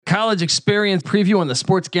College Experience preview on the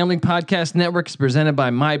Sports Gambling Podcast Network is presented by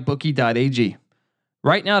MyBookie.ag.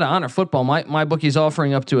 Right now, to honor football, MyBookie is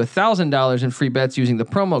offering up to $1,000 in free bets using the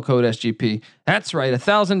promo code SGP. That's right,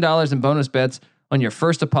 $1,000 in bonus bets on your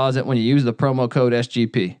first deposit when you use the promo code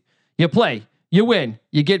SGP. You play, you win,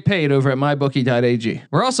 you get paid over at MyBookie.ag.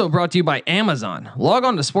 We're also brought to you by Amazon. Log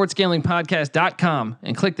on to SportsGamblingPodcast.com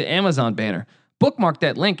and click the Amazon banner. Bookmark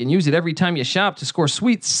that link and use it every time you shop to score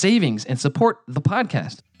sweet savings and support the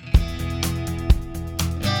podcast.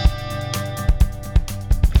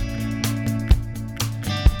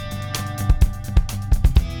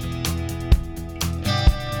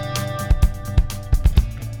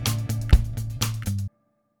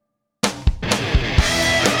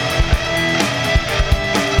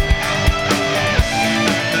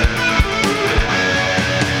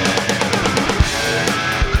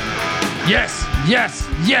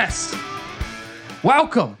 Yes.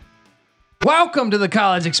 Welcome to the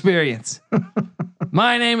College Experience.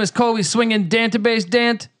 My name is Colby Swinging Dantabase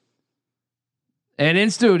Dant, and in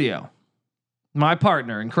studio, my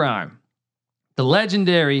partner in crime, the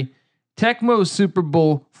legendary Tecmo Super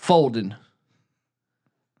Bowl folding,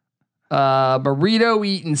 burrito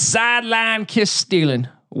eating, sideline kiss stealing,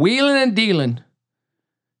 wheeling and dealing.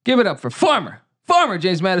 Give it up for former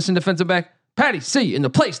James Madison defensive back Patty C in the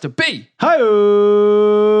place to be. Hi.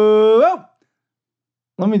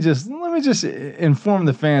 Let me just inform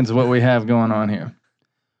the fans of what we have going on here.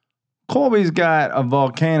 Colby's got a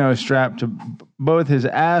volcano strapped to both his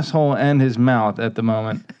asshole and his mouth at the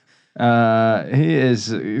moment.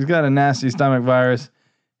 He's got a nasty stomach virus.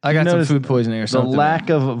 I got some food poisoning or something. The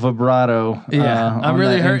lack of vibrato. Yeah, I'm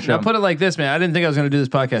really hurt. I'll put it like this, man. I didn't think I was going to do this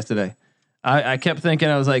podcast today. I kept thinking,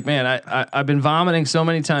 I was like, man, I've been vomiting so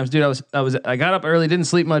many times, dude. I got up early, didn't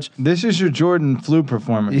sleep much. This is your Jordan flu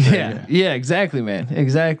performance. Yeah, exactly, man,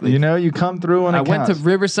 exactly. You know, you come through when it went to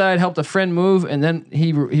Riverside, helped a friend move, and then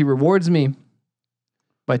he rewards me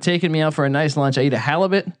by taking me out for a nice lunch. I eat a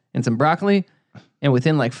halibut and some broccoli, and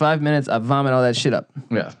within like 5 minutes, I vomit all that shit up.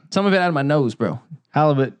 Yeah, some of it out of my nose, bro.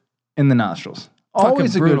 Halibut in the nostrils.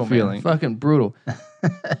 Always fucking brutal, a good feeling. Man. Fucking brutal.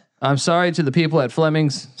 I'm sorry to the people at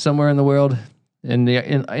Fleming's somewhere in the world, in the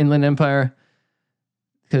Inland Empire,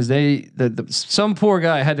 because some poor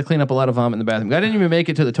guy had to clean up a lot of vomit in the bathroom. I didn't even make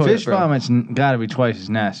it to the toilet. Fish vomit's got to be twice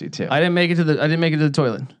as nasty too. I didn't make it to the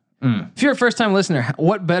toilet. If you're a first time listener,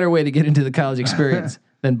 what better way to get into the college experience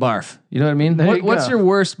than barf? You know what I mean? What's your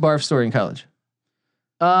worst barf story in college?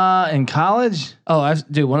 In college? Oh,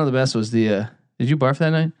 dude, one of the best was the. Did you barf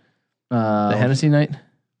that night? The Hennessy night.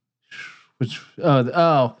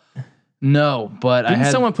 No, but didn't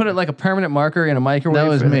someone put it like a permanent marker in a microwave? That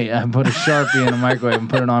was me. I put a Sharpie in a microwave and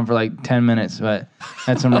put it on for like 10 minutes, but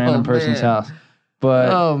at some random person's house. But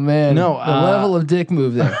no, the level of dick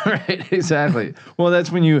move there. Right, exactly. Well,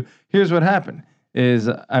 that's when here's what happened is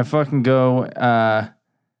I fucking go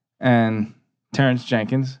and Terrence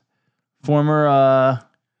Jenkins, former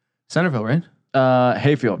Centerville, right?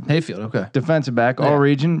 Hayfield, okay. Defensive back, all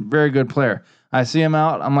region, very good player. I see him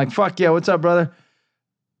out. I'm like, fuck yeah, what's up, brother?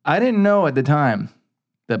 I didn't know at the time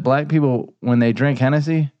that black people, when they drink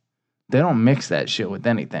Hennessy, they don't mix that shit with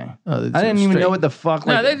anything. I didn't even know what the fuck.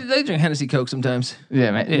 No, they drink Hennessy Coke sometimes. Yeah,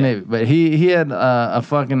 maybe. But he had a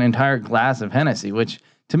fucking entire glass of Hennessy, which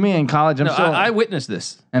to me in college, I witnessed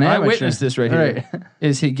this. I witnessed this right here.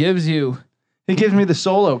 Is he gives me the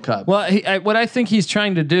solo cup. Well, what I think he's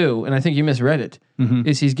trying to do, and I think you misread it,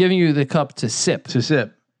 is he's giving you the cup to sip. Yeah.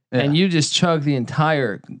 And you just chug the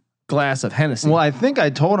entire glass of Hennessy. Well, I think I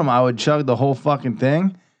told him I would chug the whole fucking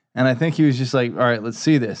thing. And I think he was just like, all right, let's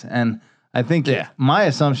see this. And I think my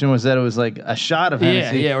assumption was that it was like a shot of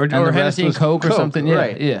Hennessy. Or Hennessy and Coke or something.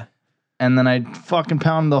 Yeah. And then I fucking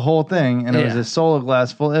pounded the whole thing. And it was a solo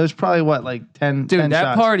glass full. It was probably like 10 Dude, 10 that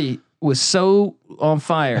shots. party was so on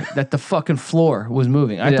fire that the fucking floor was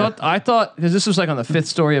moving. I thought, because this was like on the 5th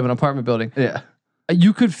story of an apartment building. Yeah.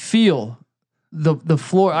 You could feel the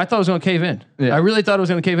floor. I thought it was going to cave in. Yeah. I really thought it was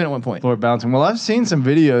going to cave in at one point. Floor bouncing. Well, I've seen some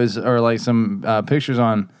videos or like some pictures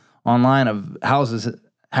online of houses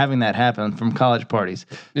having that happen from college parties.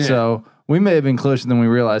 Yeah. So we may have been closer than we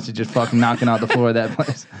realized to just fucking knocking out the floor of that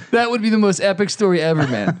place. That would be the most epic story ever,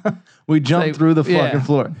 man. We jumped through the fucking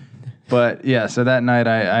floor. But yeah, so that night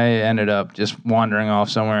I ended up just wandering off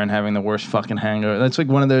somewhere and having the worst fucking hangover. That's like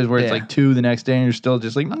one of those where it's like 2 the next day and you're still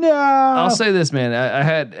just like, no. I'll say this, man. I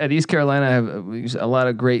had at East Carolina, I have a lot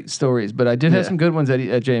of great stories, but I did have some good ones at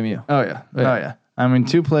JMU. Oh yeah. I mean,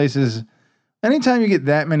 2 places. Anytime you get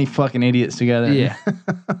that many fucking idiots together. Yeah.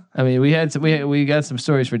 I mean, we got some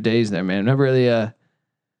stories for days there, man. Remember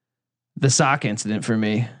the sock incident for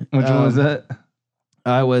me? Which one was that?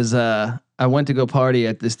 I I went to go party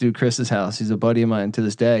at this dude Chris's house. He's a buddy of mine to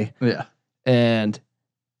this day. Yeah. And,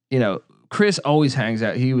 you know, Chris always hangs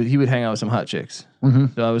out. He would hang out with some hot chicks. Mm-hmm.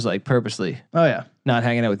 So I was like purposely Oh yeah. not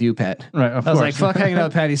hanging out with you, Pat. Right. Of I was course. like, fuck hanging out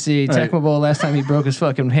with Patty C. Right. Tecmo Bowl, last time he broke his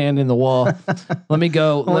fucking hand in the wall. Let me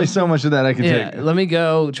go. Only so much of that I can take. Let me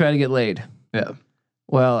go try to get laid. Yeah.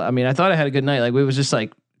 Well, I mean, I thought I had a good night. Like, we was just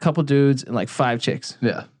like a couple dudes and like 5 chicks.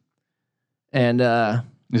 Yeah. And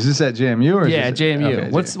Is this at JMU or? yeah, is this JMU. Okay,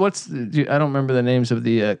 what's I don't remember the names of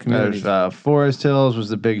the communities. There's Forest Hills was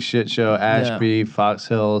the big shit show. Ashby, Fox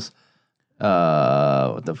Hills.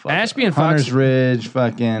 What the fuck? Ashby and Hunters Fox Ridge,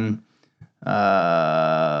 fucking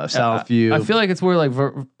Southview. I feel like it's where like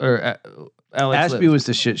Alex Ashby lived. was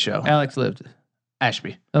the shit show. Alex lived.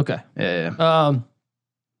 Ashby. Okay. Yeah.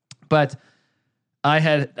 But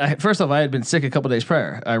I first off, I had been sick a couple days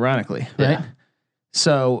prior, ironically, right? Yeah.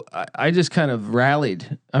 So I just kind of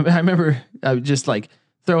rallied. I remember I was just like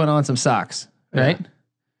throwing on some socks, right? Yeah.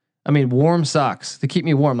 I mean, warm socks to keep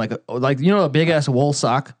me warm, like you know, a big ass wool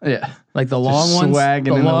sock, Yeah. like the long ones, swagging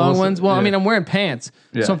the in the long wool ones. sock. Well, I Yeah. mean, I'm wearing pants,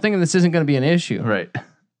 Yeah. so I'm thinking this isn't going to be an issue, Right.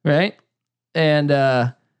 right? And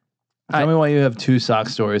Tell me why you have 2 sock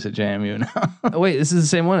stories at JMU now. wait, this is the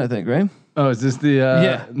same one, I think, right? Oh, is this the?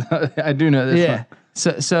 Yeah. I do know this. Yeah.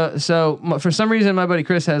 One. So for some reason, my buddy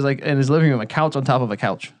Chris has like in his living room a couch on top of a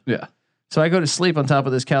couch. Yeah. So I go to sleep on top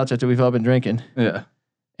of this couch after we've all been drinking, Yeah.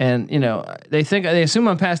 and you know they assume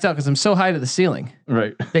I'm passed out because I'm so high to the ceiling.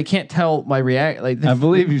 Right. They can't tell my react. Like, I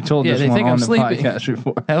believe you've told Yeah, this they one think on I'm the sleeping. podcast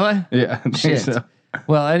before. have I? Yeah, I think Shit. so.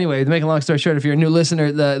 Well, anyway, to make a long story short, if you're a new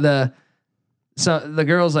listener, the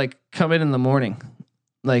girls like come in the morning,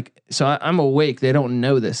 like so I'm awake. They don't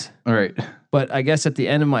know this, All right. but I guess at the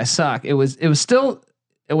end of my sock, it was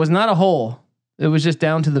not a hole. It was just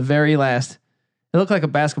down to the very last. It looked like a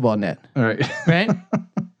basketball net, All right. right?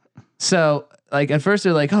 So like at first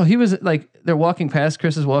they're like, oh, he was like they're walking past.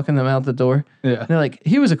 Chris is walking them out the door. Yeah. And they're like,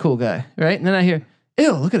 he was a cool guy, right? And then I hear,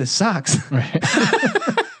 ew, look at his socks. Right.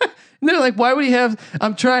 And they're like, why would he have?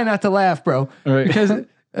 I'm trying not to laugh, bro, Right. because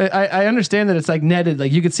I understand that it's like netted,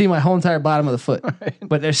 like you could see my whole entire bottom of the foot, Right.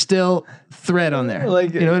 but there's still thread on there.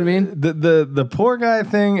 Like, you know what I mean? The poor guy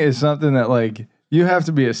thing is something that like you have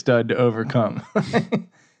to be a stud to overcome.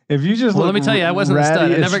 If you just Well, look let me tell you, I wasn't a ratty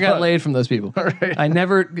stud. I as never got fuck- laid from those people. Right. I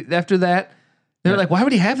never, after that, they're like, why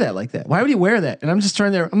would he have that like that? Why would he wear that? And I'm just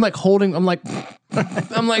trying there. I'm like holding, I'm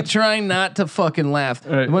like trying not to fucking laugh.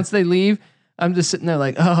 Right. And once they leave, I'm just sitting there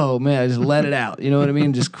like, oh man, I just let it out. You know what I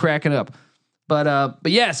mean? Just cracking up. But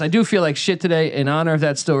yes, I do feel like shit today in honor of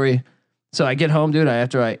that story. So I get home, dude.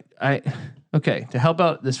 Okay, to help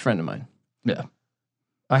out this friend of mine, Yeah.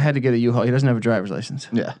 I had to get a U-Haul. He doesn't have a driver's license.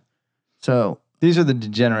 Yeah. So These are the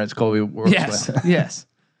degenerates Colby works yes, with. yes.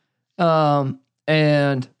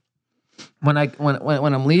 And when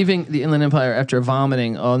I'm leaving the Inland Empire after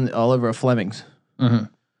vomiting all over a Fleming's, Mhm.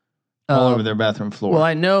 All over their bathroom floor. well,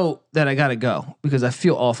 I know that I gotta go because I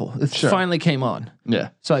feel awful. It Sure. finally came on. yeah.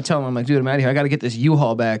 So I tell him, I'm like, dude, I'm out of here. I got to get this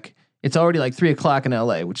U-Haul back. It's already like 3:00 in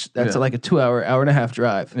LA, which that's Yeah. like a 2-hour, hour and a half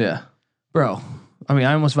drive, Yeah. bro. I mean,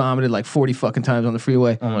 I almost vomited like 40 fucking times on the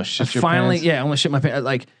freeway. Almost I shit your finally, pants. yeah, I almost shit my pants.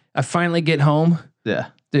 Like, I finally get home, Yeah.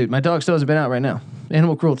 dude. My dog still hasn't been out right now.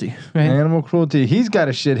 Animal cruelty, right? Animal cruelty. He's got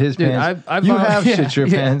to shit his Dude, pants. I've you vom- have yeah, shit your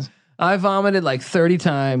yeah. pants. I vomited like 30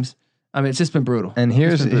 times. I mean, it's just been brutal. And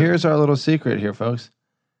here's our little secret here, folks.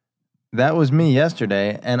 That was me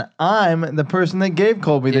yesterday, and I'm the person that gave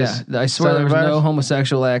Colby Yeah, this. I swear there was Southern no virus.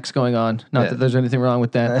 homosexual acts going on. Not Yeah. that there's anything wrong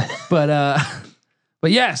with that,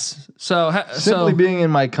 but yes. Simply being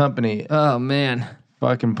in my company, oh man,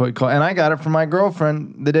 fucking and I got it from my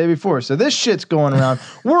girlfriend the day before. So this shit's going around.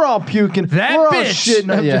 We're all puking. that We're all bitch.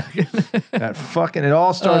 shitting. Yeah, that fucking. It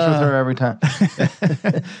all starts with her every time.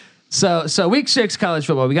 So week 6 college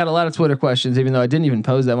football. We got a lot of Twitter questions, even though I didn't even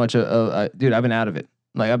pose that much. Dude, I've been out of it.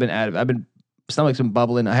 Like I've been stomach's been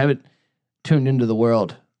bubbling. I haven't tuned into the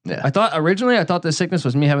world. Yeah, I thought originally the sickness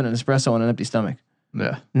was me having an espresso on an empty stomach,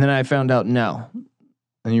 yeah. and then I found out no.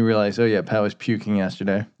 And you realize, oh yeah, Pat was puking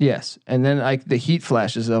yesterday. Yes, and then the heat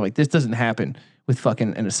flashes. I'm like, this doesn't happen with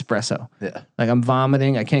fucking an espresso. Yeah, Like I'm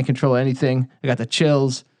vomiting. I can't control anything. I got the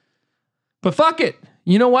chills. But fuck it.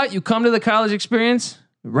 You know what? You come to the college experience,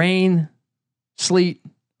 rain, sleet,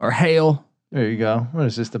 or hail. there you go. What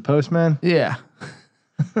is this? The postman? Yeah.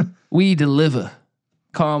 We deliver.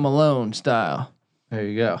 Karl Malone style. There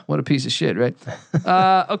you go. What a piece of shit, right?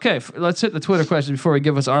 Okay, let's hit the Twitter question before we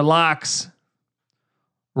give us our locks.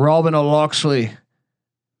 Robin O'Loxley.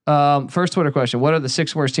 First Twitter question. What are the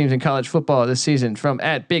 6 worst teams in college football this season? From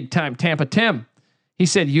 @BigTime Tampa Tim. He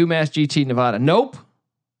said UMass, GT, Nevada. Nope.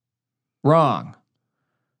 Wrong.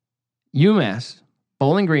 UMass,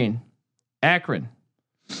 Bowling Green, Akron,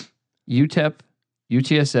 UTEP,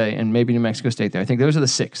 UTSA, and maybe New Mexico State there. I think those are the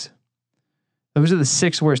 6. Those are the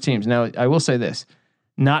 6 worst teams. Now, I will say this.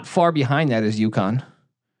 Not far behind that is UConn.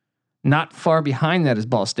 Not far behind that is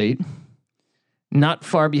Ball State. Not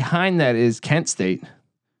far behind that is Kent State.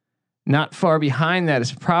 Not far behind that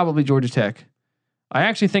is probably Georgia Tech. I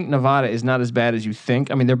actually think Nevada is not as bad as you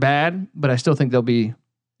think. I mean, they're bad, but I still think they'll be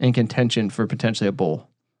in contention for potentially a bowl.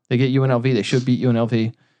 They get UNLV. They should beat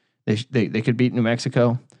UNLV. They could beat New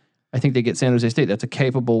Mexico. I think they get San Jose State. That's a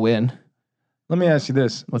capable win. Let me ask you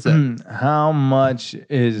this. What's that? How much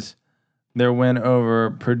is their win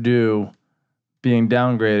over Purdue being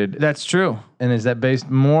downgraded? That's true. And is that based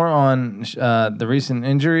more on the recent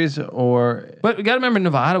injuries or? But we got to remember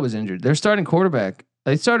Nevada was injured. Their starting quarterback.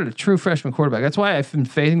 They started a true freshman quarterback. That's why I've been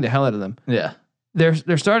fading the hell out of them. Yeah.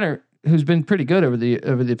 Their starter, who's been pretty good over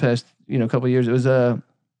the past couple of years. It was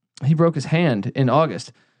he broke his hand in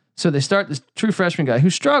August. So they start this true freshman guy who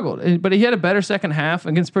struggled, but he had a better second half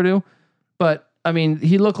against Purdue. But I mean,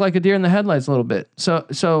 he looked like a deer in the headlights a little bit.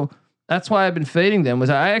 So that's why I've been fading them.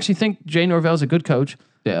 I actually think Jay Norvell's a good coach.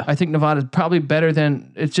 Yeah. I think Nevada's probably better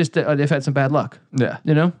than. It's just that they've had some bad luck. Yeah.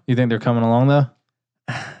 You think they're coming along though?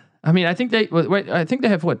 I mean, I think they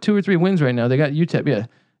have 2 or 3 wins right now. They got UTEP. Yeah, I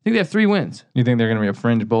think they have 3 wins. You think they're going to be a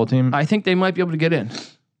fringe bowl team? I think they might be able to get in.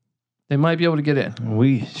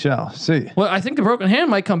 We shall see. Well, I think the broken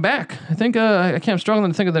hand might come back. I think I'm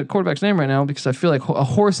struggling to think of the quarterback's name right now because I feel like a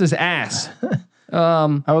horse's ass.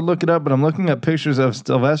 I would look it up, but I'm looking at pictures of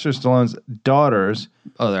Sylvester Stallone's daughters.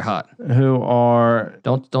 Oh, they're hot. Who are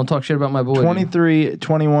don't talk shit about my boy. 23,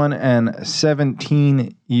 21, and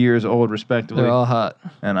 17 years old, respectively. They're all hot.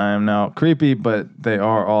 And I am now creepy, but they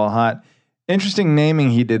are all hot. Interesting naming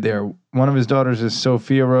he did there. One of his daughters is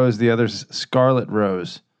Sophia Rose. The other's Scarlet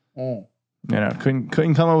Rose. Oh. Couldn't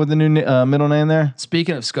come up with a new middle name there.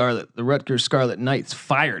 Speaking of Scarlet, the Rutgers Scarlet Knights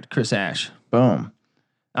fired Chris Ash. Boom.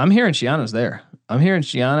 I'm hearing Shiano's there.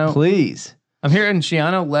 Please. I'm hearing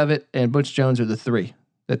Shiano, Levitt, and Butch Jones are the 3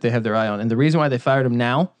 that they have their eye on. And the reason why they fired him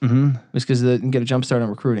now is because they didn't get a jump start on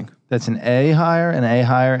recruiting. That's an A hire,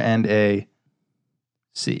 and a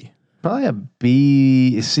C. Probably a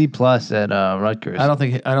B, C plus at Rutgers. I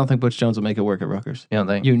don't think Butch Jones will make it work at Rutgers. You don't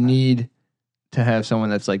think? You need to have someone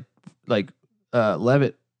that's like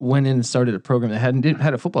Levitt went in and started a program that didn't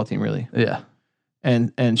had a football team really. Yeah.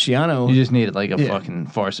 And Shiano, you just needed like a fucking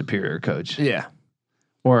far superior coach. Yeah.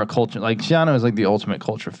 Or a culture like Shiano is like the ultimate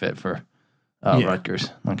culture fit for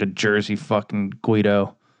Rutgers. Like a Jersey fucking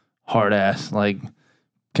Guido, hard ass, like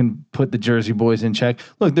can put the Jersey boys in check.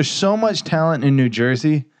 Look, there's so much talent in New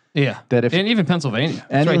Jersey. Yeah. That if and even Pennsylvania.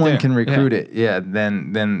 anyone can recruit it,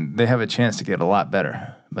 then they have a chance to get a lot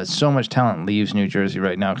better. But so much talent leaves New Jersey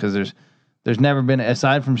right now because there's never been,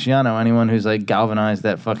 aside from Shiano, anyone who's like galvanized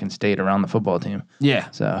that fucking state around the football team.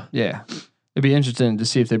 Yeah. So yeah, it'd be interesting to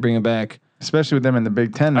see if they bring it back. Especially with them in the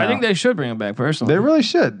Big Ten now. I think they should bring him back personally. They really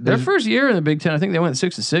should. Their first year in the Big Ten, I think they went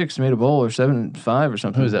 6-6, made a bowl, or 7-5 or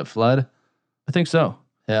something. Who was that, Flood? I think so.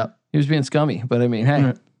 Yeah. He was being scummy, but I mean,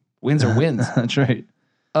 hey, wins are wins. That's right.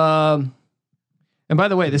 And by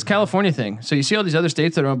the way, this California thing. So you see all these other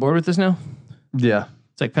states that are on board with this now? Yeah.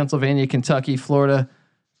 It's like Pennsylvania, Kentucky, Florida.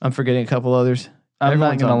 I'm forgetting a couple others. I'm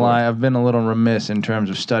not going to lie. I've been a little remiss in terms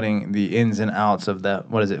of studying the ins and outs of that.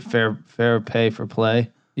 What is it? Fair pay for play?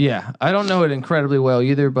 Yeah. I don't know it incredibly well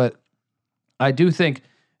either, but I do think,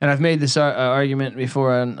 and I've made this argument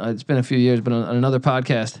before, and it's been a few years, but on another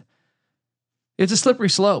podcast, it's a slippery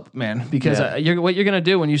slope, man, because what you're going to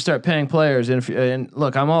do when you start paying players, and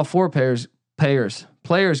look, I'm all for players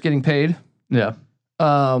getting paid. Yeah.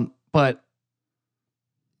 But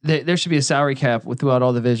there should be a salary cap throughout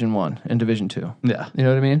all Division I and Division II. Yeah. You know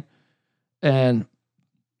what I mean? And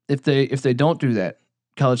if they don't do that,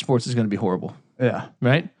 college sports is going to be horrible. Yeah.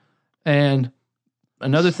 Right? And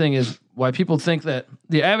another thing is why people think that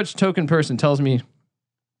the average token person tells me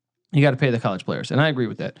you got to pay the college players. And I agree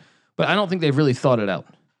with that. But I don't think they've really thought it out.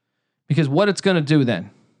 Because what it's going to do then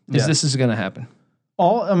is this is going to happen.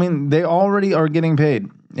 They already are getting paid.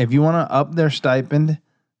 If you want to up their stipend,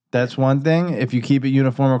 that's one thing. If you keep it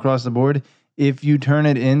uniform across the board, if you turn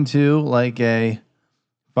it into like a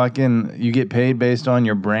fucking, you get paid based on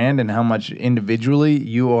your brand and how much individually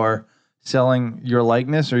you are selling your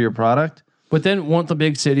likeness or your product. But then won't the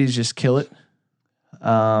big cities just kill it?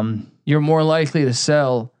 You're more likely to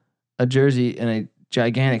sell a jersey in a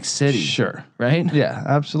gigantic city. Sure. Right? Yeah,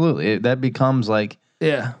 absolutely. That becomes like,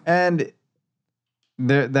 yeah. And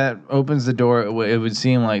that opens the door. It would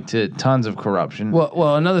seem like to tons of corruption.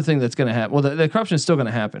 Well, another thing that's going to happen. Well, the corruption is still going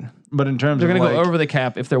to happen. But in terms They're of going to like, go over the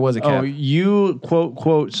cap if there was a cap. oh, you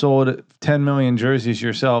quote sold 10 million jerseys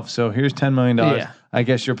yourself, so here's $10 million. Yeah. I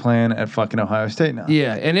guess you're playing at fucking Ohio State now.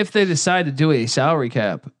 Yeah, and if they decide to do a salary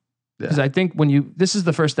cap, because I think this is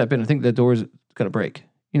the first step in. I think the door's going to break.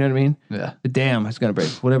 You know what I mean? Yeah. The dam is going to break,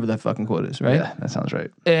 whatever that fucking quote is, right? Yeah, that sounds right.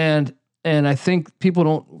 And I think people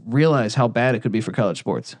don't realize how bad it could be for college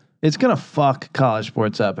sports. It's gonna fuck college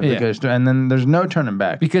sports up if Yeah. it goes through, and then there's no turning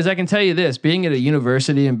back. Because I can tell you this, being at a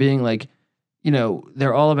university and being like,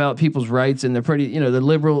 they're all about people's rights and they're pretty, they're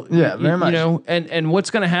liberal. Yeah, very much. And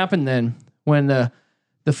what's going to happen then when the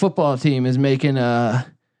football team is making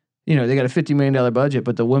they got a $50 million budget,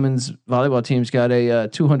 but the women's volleyball team's got a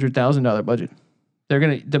 $200,000 budget. They're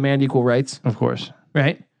going to demand equal rights, Of course.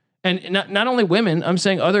 right? And not only women, I'm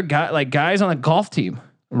saying other guys on a golf team.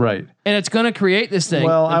 Right. And it's going to create this thing.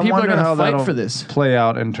 Well, and I people are wonder going how to fight that'll for this. play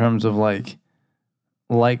out in terms of like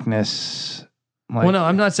likeness. Like, Well, no,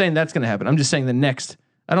 I'm not saying that's going to happen. I'm just saying the next.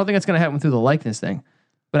 I don't think it's going to happen through the likeness thing,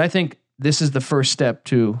 but I think this is the first step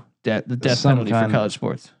to the death Some penalty for kind- college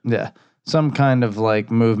sports. Yeah, some kind of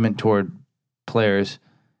like movement toward players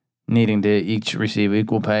needing to each receive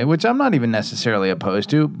equal pay, which I'm not even necessarily opposed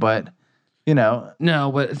to, but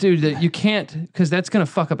No, but dude, you can't because that's going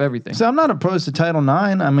to fuck up everything. So I'm not opposed to Title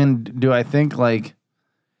IX. I mean, do I think like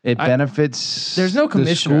it benefits? There's no the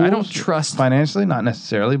commissioner. I don't schools trust. financially, not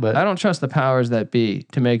necessarily, but I don't trust the powers that be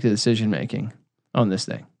to make the decision making on this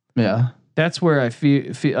thing. yeah, That's where I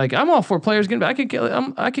feel like I'm all for players getting. I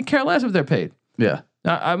could care less if they're paid. yeah,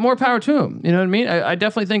 More power to them. You know what I mean? I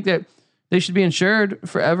definitely think that they should be insured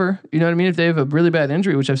forever. You know what I mean? If they have a really bad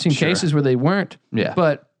injury, which I've seen Sure. cases where they weren't. yeah.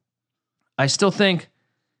 But I still think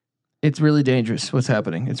it's really dangerous what's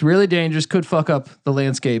happening. It's really dangerous. Could fuck up the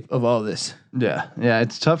landscape of all this. Yeah, yeah,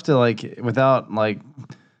 it's tough to like without like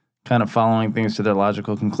kind of following things to their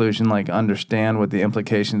logical conclusion, like understand what the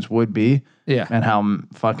implications would be Yeah. and how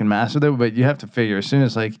fucking massive they would. But you have to figure as soon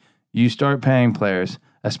as like you start paying players,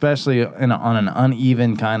 especially on an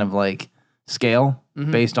uneven kind of like scale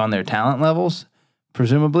based on their talent levels,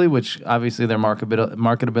 presumably, which obviously their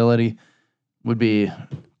marketability would be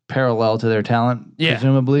parallel to their talent, Yeah.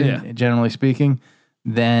 presumably, Yeah. generally speaking,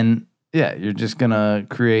 then yeah, you're just gonna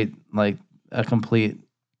create like a complete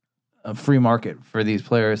free market for these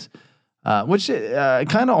players, which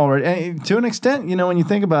kind of already, and to an extent, when you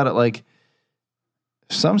think about it, like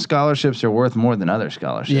some scholarships are worth more than other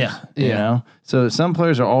scholarships. Yeah, you yeah. know, so some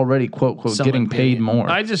players are already quote getting paid more.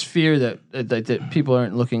 I just fear that people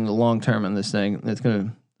aren't looking long term on this thing. That's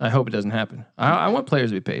gonna. I hope it doesn't happen. I want players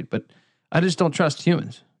to be paid, but I just don't trust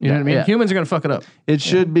humans. You know what I mean? Yeah. Humans are gonna fuck it up. It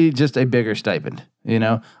should be just a bigger stipend.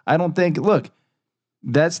 I don't think. Look,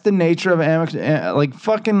 that's the nature of like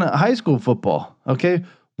fucking high school football. Okay,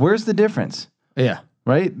 where's the difference? Yeah.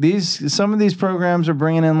 Right? Some of these programs are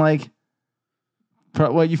bringing in like,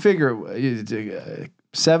 well, you figure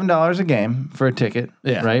 $7 a game for a ticket.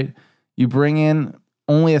 Yeah. Right. You bring in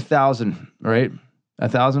only 1,000. Right.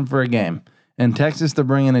 1,000 for a game. In Texas, they're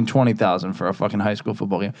bringing in 20,000 for a fucking high school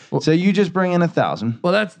football game. So you just bring in 1,000.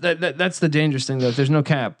 Well, that's the dangerous thing though. If there's no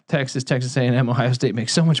cap, Texas A&M, Ohio State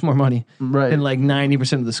makes so much more money Right. than like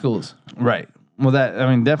 90% of the schools. Right. Well,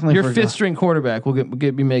 definitely Your for fifth string quarterback will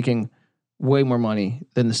be making way more money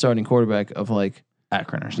than the starting quarterback of like.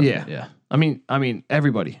 Akron or something. Yeah. Yeah. I mean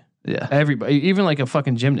everybody, Yeah. even like a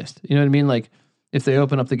fucking gymnast. You know what I mean? Like if they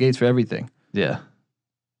open up the gates for everything, Yeah.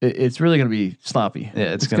 it's really gonna be sloppy.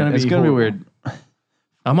 Yeah. It's gonna be horrible. weird.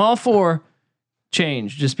 I'm all for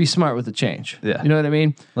change. Just be smart with the change. Yeah. You know what I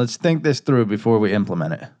mean? Let's think this through before we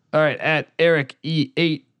implement it. All right. At Eric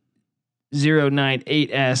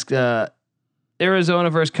E8098 asked, Arizona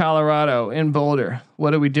versus Colorado in Boulder.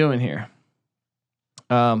 What are we doing here?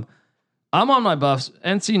 I'm on my Buffs.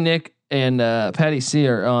 NC Nick and Patty C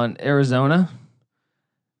are on Arizona.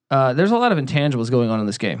 There's a lot of intangibles going on in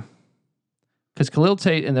this game. Because Khalil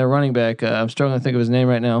Tate and their running back, I'm struggling to think of his name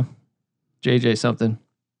right now. JJ something.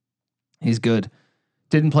 He's good.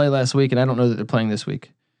 Didn't play last week, and I don't know that they're playing this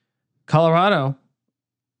week. Colorado,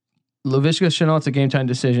 Laviska Shenault's a game-time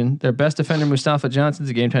decision. Their best defender, Mustafa Johnson's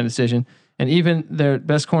a game-time decision. And even their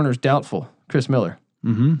best corner is doubtful, Chris Miller.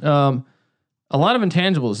 Mm-hmm. A lot of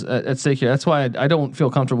intangibles at stake here. That's why I don't feel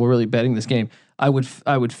comfortable really betting this game. I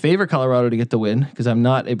would favor Colorado to get the win because I'm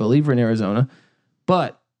not a believer in Arizona.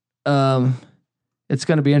 But it's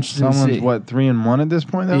going to be interesting to see. Someone's 3-1 at this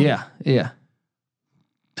point, though? Yeah.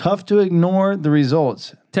 Tough to ignore the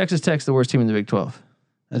results. Texas Tech's the worst team in the Big 12.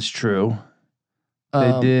 That's true.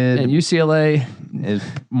 They did. And UCLA, Is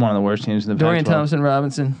one of the worst teams in the Dorian Pac-12. Thompson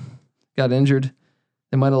Robinson got injured.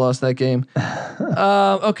 They might have lost that game.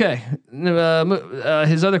 Okay.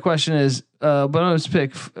 His other question is, bonus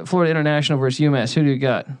pick, Florida International versus UMass. Who do you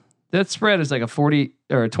got? That spread is like a 40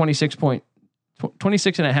 or a 26 and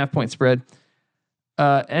a half point spread.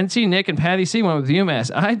 NC Nick and Patty C went with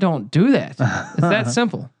UMass. I don't do that. It's that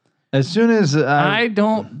simple. As soon as I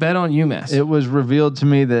don't bet on UMass. It was revealed to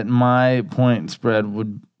me that my point spread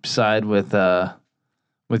would side with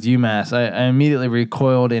UMass. I immediately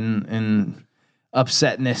recoiled in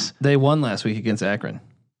upsetness. They won last week against Akron,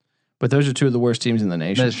 but those are two of the worst teams in the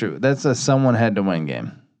nation. That's true. That's a someone had to win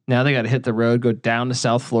game. Now they got to hit the road, go down to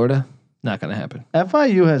South Florida. Not going to happen.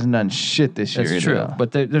 FIU hasn't done shit this year. That's true,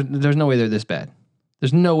 but there's no way they're this bad.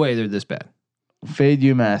 There's no way they're this bad. Fade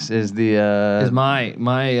UMass is the is my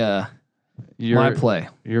play.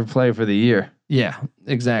 Your play for the year. Yeah,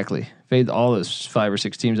 exactly. Fade all those 5 or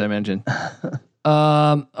 6 teams I mentioned.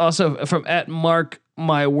 Also from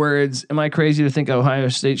 @MarkMyWords, am I crazy to think Ohio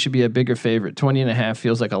State should be a bigger favorite? 20.5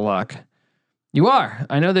 feels like a lock. You are.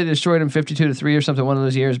 I know they destroyed them 52-3 or something one of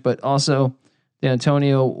those years, but also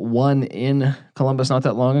D'Antonio won in Columbus not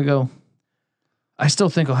that long ago. I still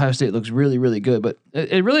think Ohio State looks really, really good, but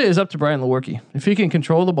it really is up to Brian Lewerke. If he can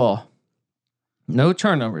control the ball, no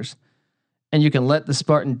turnovers, and you can let the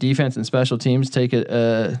Spartan defense and special teams take it,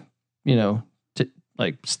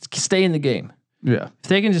 stay in the game. Yeah. If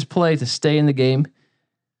they can just play to stay in the game,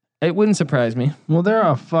 it wouldn't surprise me. Well, they're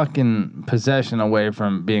a fucking possession away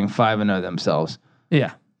from being 5-0 themselves.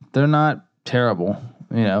 Yeah. They're not terrible,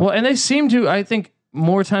 Well, and they seem to, I think,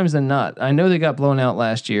 more times than not. I know they got blown out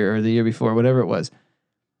last year or the year before, whatever it was.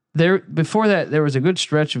 Before that, there was a good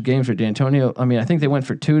stretch of games for D'Antonio. I mean, I think they went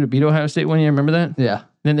for 2 to beat Ohio State one year. Remember that? Yeah.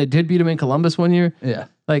 Then they did beat them in Columbus one year. Yeah.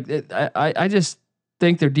 I just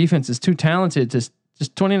think their defense is too talented. Just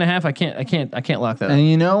 20.5. I can't lock that up.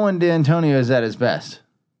 And when D'Antonio is at his best?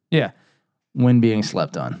 Yeah. When being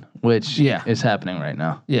slept on, which is happening right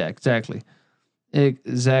now. Yeah, exactly.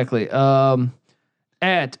 Exactly.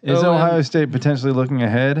 Is Ohio State potentially looking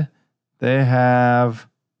ahead? They have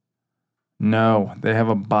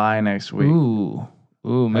a bye next week. Ooh,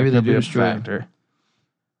 maybe they do a factor.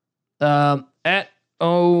 At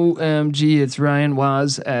OMG, it's Ryan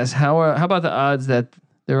Waz asks, how about the odds that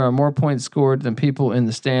there are more points scored than people in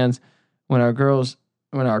the stands when our gals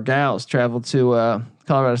travel to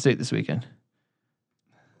Colorado State this weekend?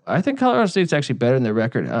 I think Colorado State's actually better than their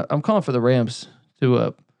record. I'm calling for the Rams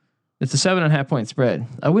to. It's a 7.5 point spread.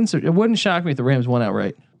 It wouldn't shock me if the Rams won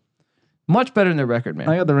outright. Much better than their record, man.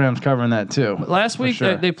 I got the Rams covering that too. Last week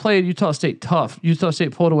they played Utah State tough. Utah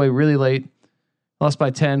State pulled away really late, lost by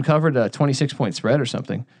 10, covered a 26 point spread or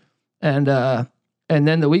something, and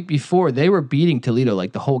then the week before they were beating Toledo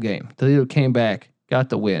like the whole game. Toledo came back, got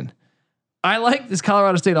the win. I like this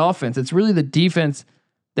Colorado State offense. It's really the defense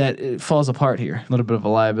that it falls apart here. A little bit of a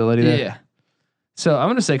liability there. Yeah. So I'm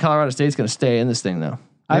going to say Colorado State's going to stay in this thing though.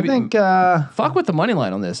 Maybe, I think fuck with the money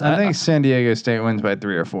line on this. I think San Diego State wins by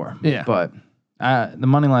 3 or 4. Yeah, but the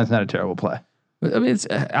money line's not a terrible play. I mean, it's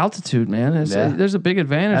altitude, man. There's a big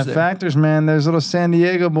advantage. That factors, man. There's little San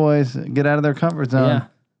Diego boys get out of their comfort zone. Yeah,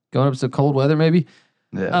 going up to cold weather, maybe.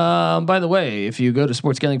 Yeah. By the way, if you go to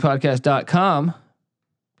sportsgamblingpodcast.com,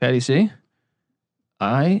 Patty C,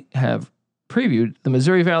 I have previewed the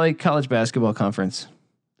Missouri Valley College Basketball Conference.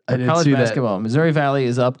 College basketball. That. Missouri Valley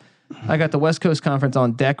is up. I got the West Coast Conference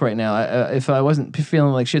on deck right now. If I wasn't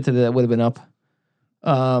feeling like shit today, that would have been up.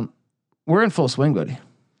 We're in full swing, buddy.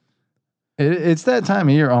 It's that time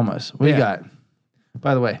of year almost. We got,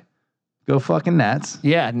 by the way, go fucking Nats.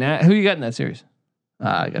 Yeah, who you got in that series?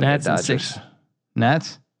 I got Nats Dodgers. and 6.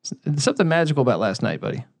 Nats? There's something magical about last night,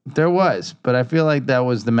 buddy. There was, but I feel like that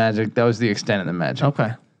was the magic. That was the extent of the magic.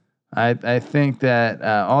 Okay. I think that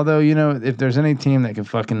although, if there's any team that could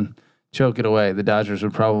fucking choke it away, the Dodgers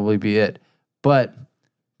would probably be it. But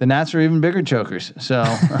the Nats are even bigger chokers. So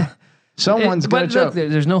someone's going to choke.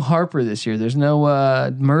 There's no Harper this year. There's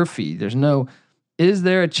no Murphy. Is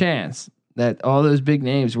there a chance that all those big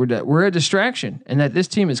names were a distraction and that this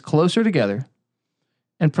team is closer together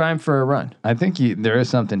and primed for a run? I think there is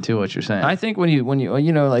something to what you're saying. I think when you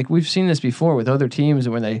like we've seen this before with other teams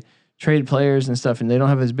when they trade players and stuff and they don't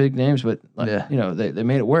have as big names, but they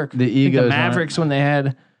made it work. The egos. The Mavericks when they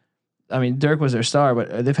had, I mean, Dirk was their star,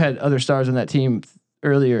 but they've had other stars on that team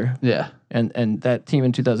earlier. Yeah. And that team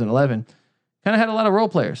in 2011 kind of had a lot of role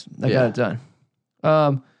players that got it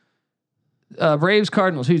done. Braves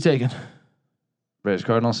Cardinals, who you taking? Braves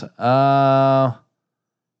Cardinals. I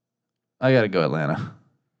got to go Atlanta.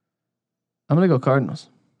 I'm going to go Cardinals.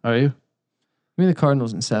 Are you? Give me the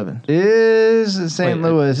Cardinals in 7. Is St.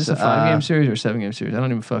 Louis... Is this a 5-game series or a 7-game series? I don't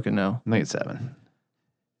even fucking know. I think it's 7.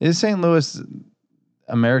 Is St. Louis...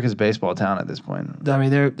 America's baseball town at this point. I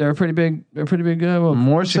mean, they're pretty big. They're pretty big. Well,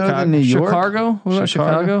 More so than New York. Chicago. What about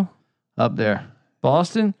Chicago? Up there.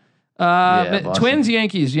 Boston. Boston. Twins,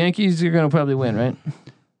 Yankees. Yankees are going to probably win, right?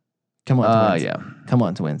 Come on, Twins. Yeah. Come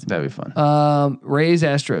on, Twins. That'd be fun. Rays,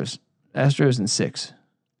 Astros. Astros in 6.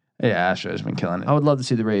 Yeah, Astros been killing it. I would love to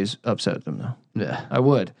see the Rays upset them, though. Yeah. I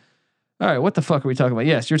would. All right, what the fuck are we talking about?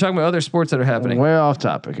 Yes, you're talking about other sports that are happening. Way off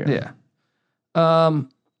topic here. Yeah.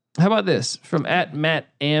 How about this from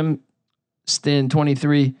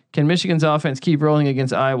 @MattAmston23? Can Michigan's offense keep rolling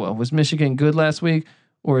against Iowa? Was Michigan good last week,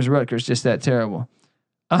 or is Rutgers just that terrible?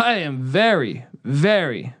 I am very,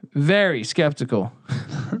 very, very skeptical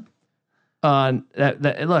on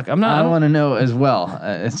that. Look, I'm not. I want to know as well.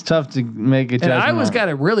 It's tough to make a judgment. And Iowa's got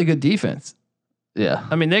a really good defense. Yeah.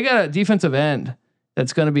 I mean, they got a defensive end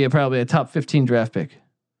that's going to be probably a top 15 draft pick.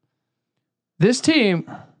 This team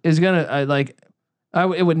is going to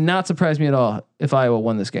it would not surprise me at all if Iowa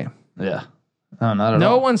won this game. Yeah. No, not at all.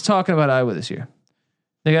 No one's talking about Iowa this year.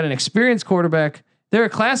 They got an experienced quarterback. They're a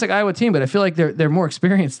classic Iowa team, but I feel like they're more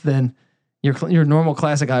experienced than your normal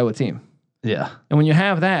classic Iowa team. Yeah. And when you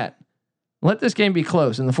have that, let this game be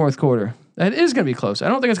close in the fourth quarter. It is going to be close. I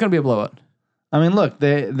don't think it's going to be a blowout. I mean, look,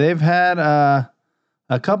 they've had a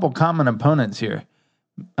couple common opponents here.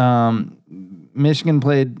 Michigan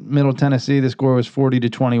played Middle Tennessee. The score was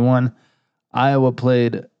 40-21. Iowa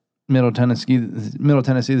played Middle Tennessee.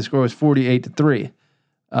 The score was 48-3.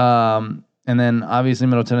 And then obviously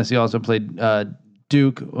Middle Tennessee also played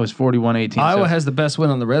Duke. Was 41-18. Iowa has the best win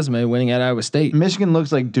on the resume, winning at Iowa State. Michigan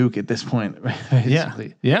looks like Duke at this point,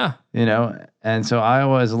 basically. Yeah. You know, and so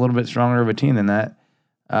Iowa is a little bit stronger of a team than that.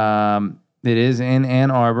 It is in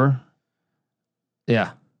Ann Arbor.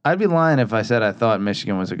 Yeah. I'd be lying if I said I thought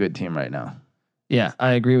Michigan was a good team right now. Yeah,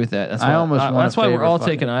 I agree with that. That's That's why we're all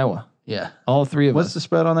taking Iowa. Yeah. All three of us. What's the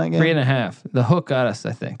spread on that game? 3.5. The hook got us,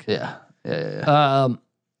 I think. Yeah.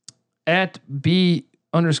 At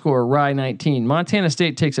B_Rye19, Montana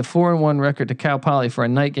State takes a 4-1 record to Cal Poly for a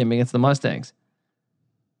night game against the Mustangs.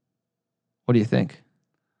 What do you think?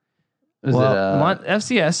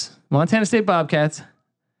 FCS, Montana State Bobcats,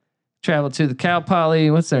 traveled to the Cal Poly.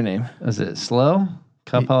 What's their name? Is it Slow?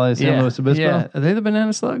 Cal Poly San Luis Obispo? Yeah. Are they the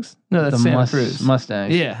Banana Slugs? No, that's Santa Cruz.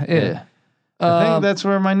 Mustangs. Yeah. I think that's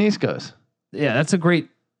where my niece goes. Yeah, that's a great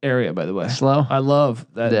area, by the way. Slow. I love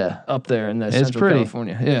that up there in the Central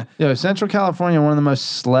California. Yeah. Yeah, Central California, one of the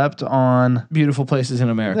most slept on beautiful places in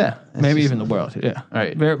America. Yeah. Maybe even the world. Yeah.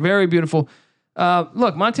 Right. Very, very beautiful.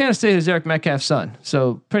 Look, Montana State is Eric Metcalf's son.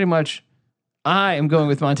 So pretty much I am going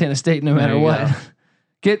with Montana State no matter what. Go.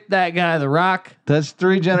 Get that guy the rock. That's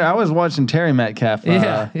 3 generations. I was watching Terry Metcalf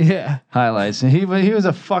highlights. And he was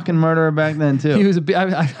a fucking murderer back then too. He was I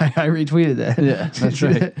retweeted that. Yeah, that's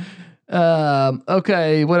right.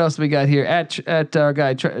 Okay, what else do we got here? At our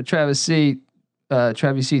guy Travis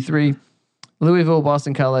C3, Louisville,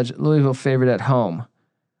 Boston College, Louisville favored at home.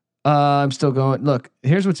 I'm still going. Look,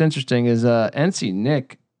 here's what's interesting is NC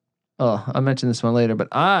Nick. Oh, I'll mention this one later, but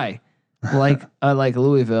I like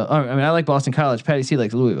Louisville. I mean, I like Boston College. Patty C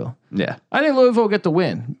likes Louisville. Yeah, I think Louisville will get the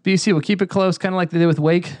win. BC will keep it close, kind of like they did with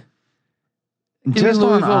Wake. Give me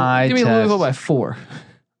Louisville by 4.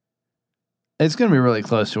 It's going to be really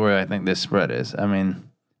close to where I think this spread is. I mean,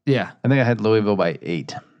 yeah, I think I had Louisville by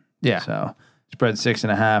 8. Yeah, so spread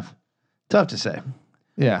 6.5. Tough to say.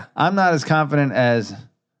 Yeah, I'm not as confident as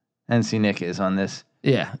NC Nick is on this.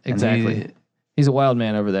 Yeah, exactly. He's a wild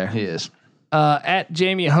man over there. He is. At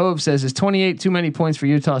Jamie Hove says, is 28 too many points for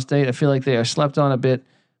Utah State? I feel like they are slept on a bit,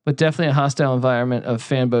 but definitely a hostile environment of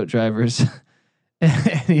fan boat drivers.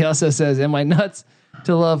 He also says, am I nuts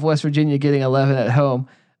to love West Virginia getting 11 at home?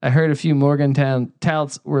 I heard a few Morgantown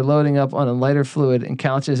touts were loading up on a lighter fluid and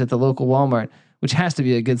couches at the local Walmart, which has to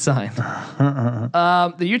be a good sign.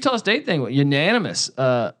 The Utah State thing, unanimous.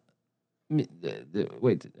 Wait,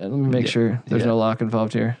 let me make sure there's no lock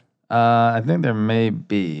involved here. I think there may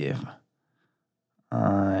be.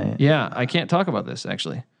 I can't talk about this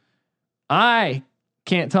actually. I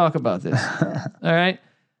can't talk about this. All right.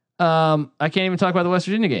 I can't even talk about the West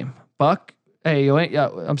Virginia game. Buck, hey,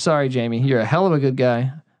 I'm sorry, Jamie. You're a hell of a good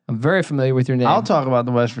guy. I'm very familiar with your name. I'll talk about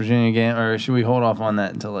the West Virginia game, or should we hold off on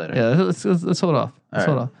that until later? Yeah, let's hold off.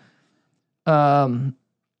 Hold off.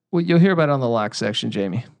 Well, you'll hear about it on the lock section,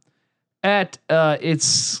 Jamie.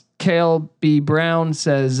 It's Cale B. Brown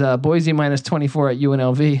says Boise -24 at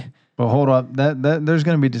UNLV. But hold up, that there's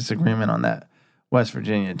going to be disagreement on that West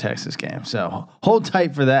Virginia Texas game, so hold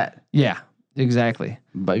tight for that. Yeah, exactly.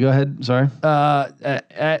 But go ahead. Sorry.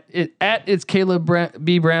 It's Caleb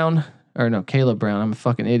B. Brown. Or no, Caleb Brown. I'm a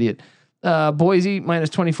fucking idiot. Boise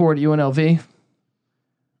 -24 at UNLV.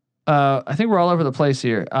 I think we're all over the place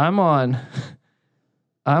here. I'm on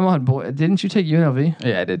boy. Didn't you take UNLV?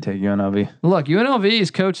 Yeah, I did take UNLV. Look,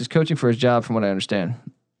 UNLV's coach is coaching for his job, from what I understand.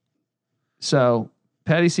 So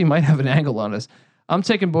Patty C might have an angle on us. I'm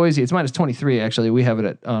taking Boise. It's minus 23. Actually, we have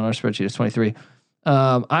it on our spreadsheet. It's 23.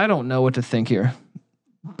 I don't know what to think here.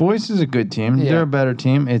 Boise is a good team. Yeah. They're a better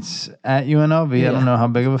team. It's at UNLV. Yeah. I don't know how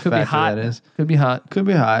big of a Could be factor hot. that is. Could be hot. Could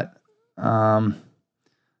be hot.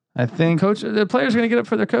 I think Coach, the players are going to get up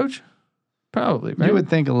for their coach. Probably. Right? you would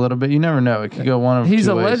think a little bit. You never know. It could go one of He's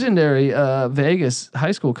two a ways. legendary Vegas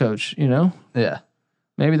high school coach. You know, Yeah.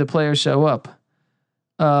 maybe the players show up.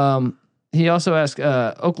 He also asked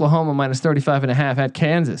Oklahoma minus 35.5 at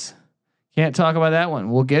Kansas. Can't talk about that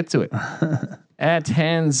one. We'll get to it. At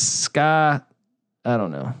Hans Ska, I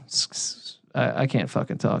don't know. I can't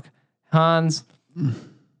fucking talk. Hans,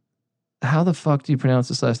 how the fuck do you pronounce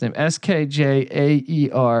this last name? SKJAERLUND.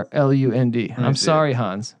 I'm sorry,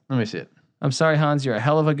 Hans. Let me see it. I'm sorry, Hans. You're a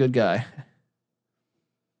hell of a good guy.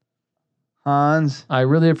 Hans. I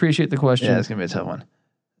really appreciate the question. Yeah, it's gonna be a tough one.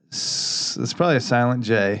 It's probably a silent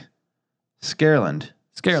J. Scareland.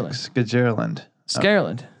 Scareland.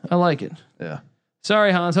 Scareland. I like it. Yeah.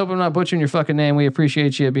 Sorry, Hans. Hope I'm not butchering your fucking name. We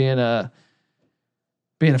appreciate you being a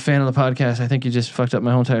fan of the podcast. I think you just fucked up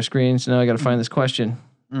my whole entire screen. So now I got to find this question.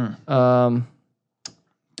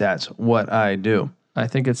 That's what I do. I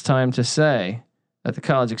think it's time to say that the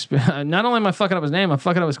college experience. Not only am I fucking up his name, I'm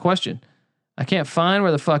fucking up his question. I can't find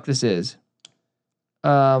where the fuck this is.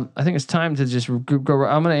 I think it's time to just go.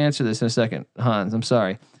 I'm going to answer this in a second, Hans. I'm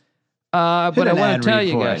sorry. But I want to tell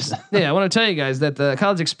you guys. Yeah, I want to tell you guys that the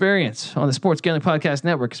college experience on the Sports Gambling Podcast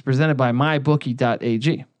Network is presented by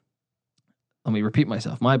MyBookie.ag. Let me repeat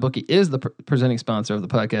myself. MyBookie is the presenting sponsor of the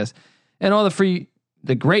podcast, and all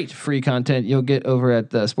the great free content you'll get over at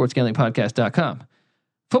sportsgamblingpodcast.com.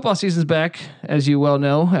 Football season's back, as you well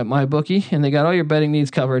know, at MyBookie, and they got all your betting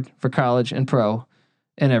needs covered for college and pro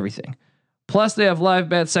and everything. Plus, they have live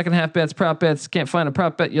bets, second half bets, prop bets. Can't find a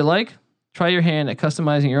prop bet you like? Try your hand at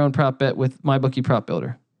customizing your own prop bet with MyBookie Prop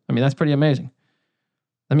Builder. I mean, that's pretty amazing.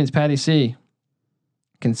 That means Patty C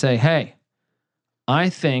can say, hey, I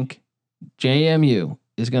think JMU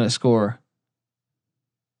is going to score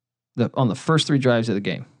on the first 3 drives of the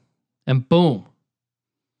game. And boom,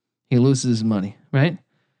 he loses his money, right?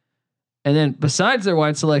 And then besides their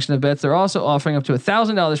wide selection of bets, they're also offering up to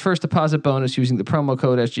 $1,000 first deposit bonus using the promo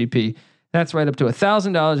code SGP. That's right up to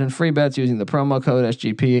 $1,000 in free bets using the promo code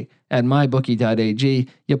SGP at mybookie.ag.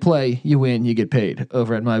 You play, you win, you get paid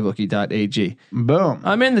over at mybookie.ag. Boom.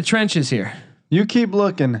 I'm in the trenches here. You keep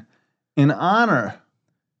looking. In honor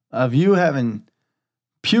of you having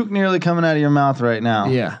puke nearly coming out of your mouth right now.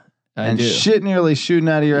 Yeah, I do. Shit nearly shooting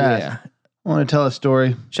out of your ass. I want to tell a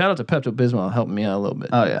story. Shout out to Pepto-Bismol helping me out a little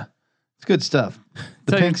bit. Oh yeah. It's good stuff.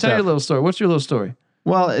 The pink tell stuff. your little story. What's your little story?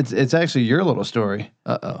 Well, it's actually your little story.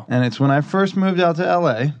 Uh-oh. And it's when I first moved out to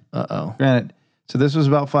LA. Uh-oh. Granted, so this was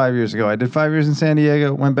about 5 years ago. I did 5 years in San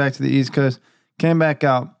Diego, went back to the East Coast, came back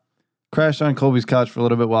out, crashed on Colby's couch for a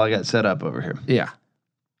little bit while I got set up over here. Yeah.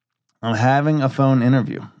 I'm having a phone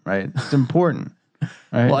interview, right? It's important.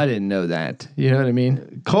 Right? Well, I didn't know that. You know what I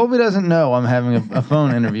mean? Colby doesn't know I'm having a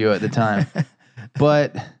phone interview at the time.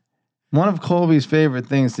 But one of Colby's favorite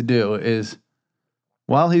things to do is,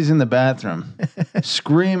 while he's in the bathroom,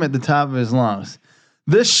 scream at the top of his lungs,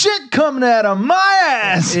 "The shit coming out of my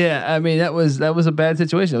ass!" Yeah, I mean that was a bad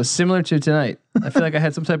situation. It was similar to tonight. I feel like I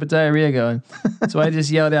had some type of diarrhea going, so I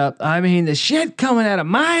just yelled out, "I mean the shit coming out of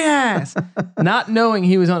my ass!" Not knowing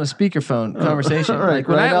he was on a speakerphone conversation. Right, like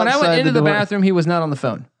when I went into the door. bathroom, he was not on the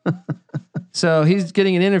phone. So he's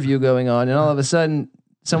getting an interview going on, and all of a sudden,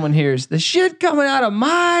 someone hears the shit coming out of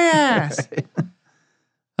my ass.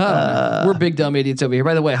 We're big dumb idiots over here.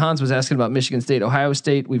 By the way, Hans was asking about Michigan State, Ohio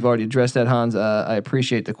State. We've already addressed that, Hans. I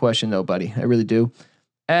appreciate the question, though, buddy. I really do.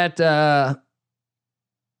 You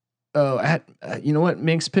know what?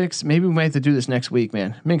 Minx Picks. Maybe we might have to do this next week,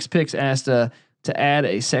 man. Minx Picks asked to add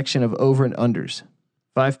a section of over and unders,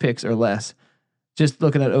 5 picks or less. Just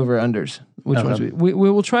looking at over unders. Which ones we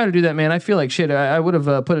will try to do that, man. I feel like shit. I would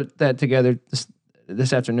have put that together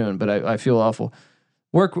this afternoon, but I feel awful.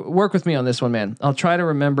 Work with me on this one, man. I'll try to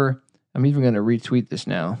remember. I'm even going to retweet this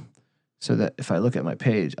now so that if I look at my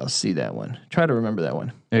page, I'll see that one. Try to remember that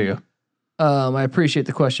one. There you go. I appreciate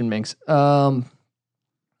the question, Minx.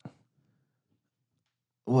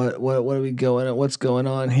 What are we going on? What's going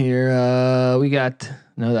on here? We got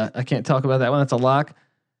that I can't talk about that one. That's a lock.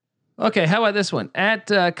 Okay, how about this one? At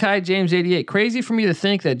Kai James 88. Crazy for me to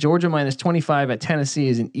think that Georgia minus 25 at Tennessee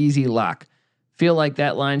is an easy lock. Feel like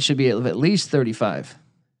that line should be at least 35.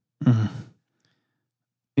 Mm-hmm.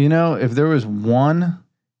 You know, if there was one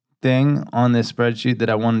thing on this spreadsheet that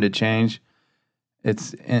I wanted to change.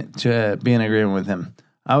 It's to be in agreement with him.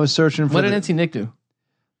 I was searching for. What did NC Nick do?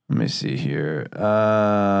 Let me see here.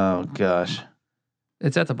 Oh gosh,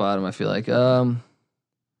 It's at the bottom. I feel like.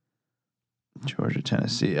 Georgia,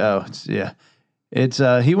 Tennessee. Oh, it's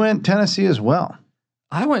he went Tennessee as well.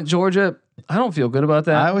 I went Georgia. I don't feel good about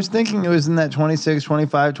that. I was thinking it was in that 26,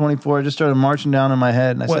 25, 24. I just started marching down in my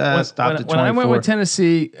head, and I said, I stopped at 24. When I went with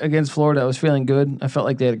Tennessee against Florida, I was feeling good. I felt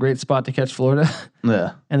like they had a great spot to catch Florida.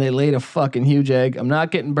 Yeah. And they laid a fucking huge egg. I'm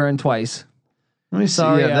not getting burned twice. Let me see.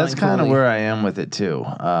 Sorry, Yeah, that's Alan kind of Cooley. where I am with it too.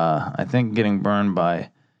 I think getting burned by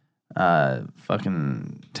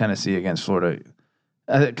fucking Tennessee against Florida,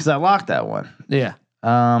 because I locked that one. Yeah.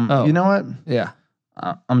 You know what? Yeah.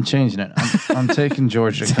 I'm changing it. I'm taking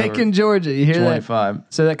Georgia. Taking Georgia. You hear 25.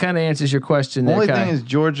 that? So that kind of answers your question there, Only Kai. thing is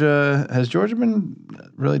Georgia. Has Georgia been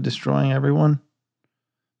really destroying everyone?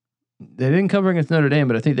 They didn't cover against Notre Dame,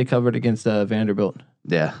 but I think they covered against Vanderbilt.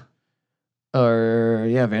 Yeah.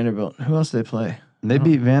 Vanderbilt. Who else did they play? They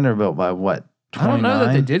beat Vanderbilt by what? 29? I don't know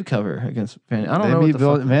that they did cover against Vanderbilt. I don't know They what beat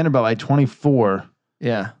the fuck. Vanderbilt by 24.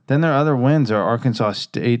 Yeah. Then their other wins are Arkansas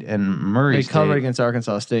State and Murray They State. covered against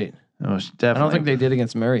Arkansas State. It was I definitely. don't think they did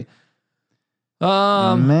against Murray.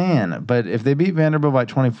 Man, but if they beat Vanderbilt by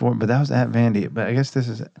 24, but that was at Vandy. But I guess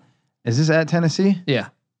is this at Tennessee? Yeah.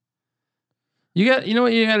 You know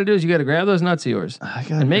what you got to do is you got to grab those nuts of yours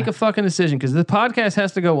and make a fucking decision because the podcast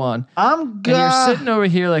has to go on. I'm And you're sitting over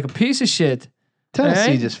here like a piece of shit.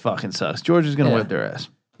 Tennessee right? just fucking sucks. Georgia's gonna Yeah. whip their ass.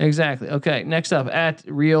 Exactly. Okay. Next up, at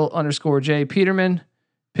real_J Peterman,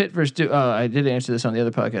 Pitt versus Duke. Oh, I did answer this on the other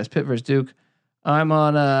podcast. Pitt versus Duke. I'm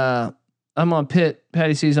on Pitt.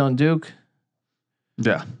 Patty C's on Duke.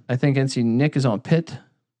 Yeah, I think NC Nick is on Pitt.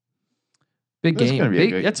 Big That's game. gonna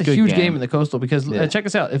be a That's a good huge game. game in the Coastal because Yeah. check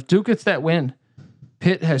us out. If Duke gets that win,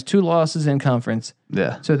 Pitt has 2 losses in conference.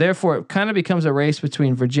 yeah, So therefore, it kind of becomes a race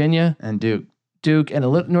between Virginia, and Duke Duke, and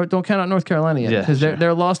don't count out North Carolina yet Yeah, because sure.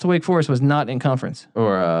 their loss to Wake Forest was not in conference.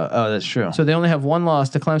 or that's true. So they only have 1 loss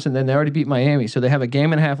to Clemson. Then they already beat Miami, so they have a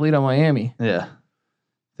game and a half lead on Miami. Yeah,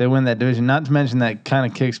 they win that division. Not to mention that kind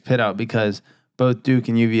of kicks Pitt out because both Duke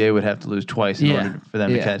and UVA would have to lose twice in order for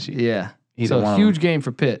them to catch you. Yeah. Either So one of huge them. game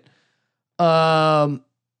for Pitt. What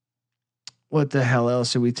the hell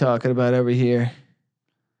else are we talking about over here?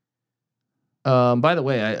 By the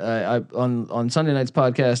way, I on Sunday night's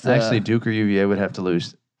podcast, Actually, Duke or UVA would have to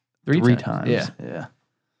lose three times. Yeah. Yeah.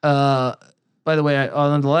 By the way,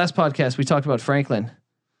 on the last podcast we talked about Franklin,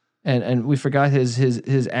 and we forgot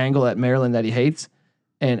his angle at Maryland that he hates.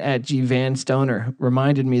 And at G Van Stoner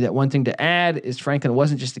reminded me that one thing to add is Franklin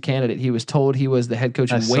wasn't just a candidate; he was told he was the head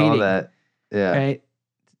coach I in waiting. saw that. Yeah. Right?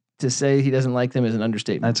 To say he doesn't like them is an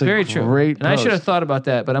understatement. That's a very true. great And I should have post. thought about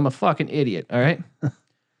that, but I'm a fucking idiot. All right.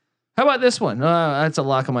 How about this one? That's a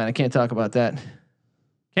lock of mine. I can't talk about that.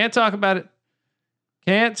 Can't talk about it.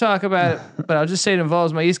 Can't talk about it. But I'll just say it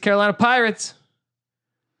involves my East Carolina Pirates.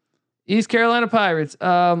 East Carolina Pirates.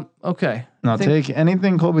 Okay. Now take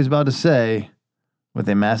anything Colby's about to say with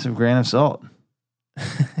a massive grain of salt,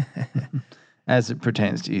 as it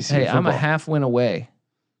pertains to ECU Hey, football. I'm a half win away.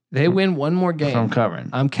 They win one more game. From covering.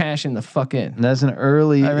 I'm cashing the fuck in. That's an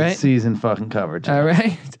early All right. season fucking coverage. All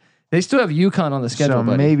right. They still have UConn on the schedule, So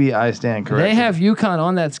buddy. maybe I stand corrected. They have UConn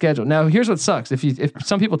on that schedule. Now, here's what sucks. If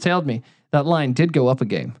some people tailed me, that line did go up a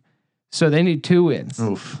game. So they need 2 wins.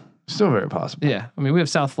 Oof. Still very possible. Yeah. I mean, we have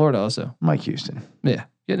South Florida also. Mike Houston. Yeah.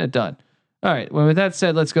 Getting it done. All right. Well, with that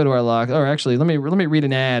said, let's go to our lock. Or actually, let me read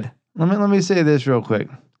an ad. Let me say this real quick.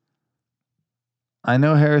 I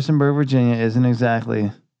know Harrisonburg, Virginia isn't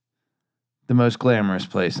exactly the most glamorous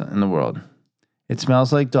place in the world. It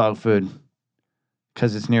smells like dog food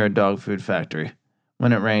because it's near a dog food factory.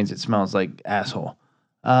 When it rains, it smells like asshole.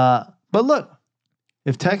 But look,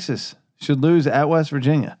 if Texas should lose at West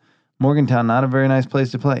Virginia, Morgantown, not a very nice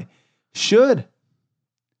place to play.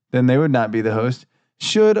 Then they would not be the host.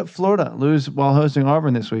 Should Florida lose while hosting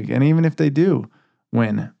Auburn this week, and even if they do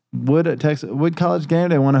win, would College Game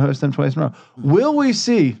Day want to host them twice in a row? Will we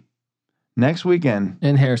see next weekend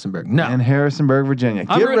In Harrisonburg. No. in Harrisonburg, Virginia?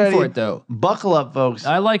 I'm Get rooting ready. for it, though. Buckle up, folks.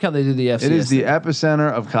 I like how they do the FCS. It is the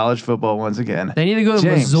epicenter of college football once again. They need to go to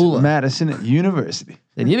James Missoula. Madison University.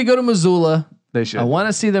 They need to go to Missoula. They should. I want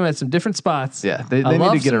to see them at some different spots. Yeah, they I need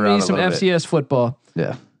love to get around some a little bit. FCS football.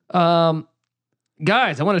 Yeah.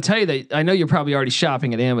 Guys, I want to tell you that I know you're probably already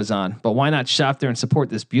shopping at Amazon, but why not shop there and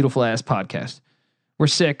support this beautiful ass podcast? We're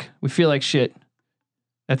sick. We feel like shit.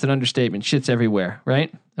 That's an understatement. Shit's everywhere,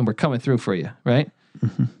 right? And we're coming through for you, right?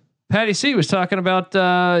 Patty C was talking about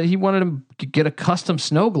he wanted to get a custom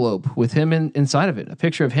snow globe with him inside of it, a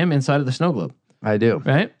picture of him inside of the snow globe, I do.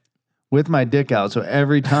 right? with my dick out. So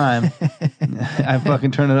every time I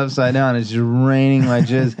fucking turn it upside down, it's just raining my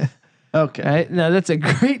jizz. Okay. Right now, that's a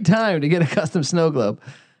great time to get a custom snow globe.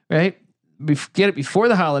 Right, get it before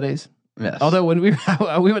the holidays. Yes. Although when we went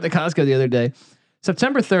to Costco the other day,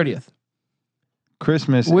 September 30th.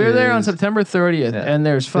 Christmas. We're there on September 30th, and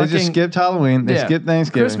there's fucking. They just skipped Halloween. They skipped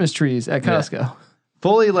Thanksgiving. Christmas trees at Costco.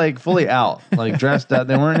 Fully out, like dressed up.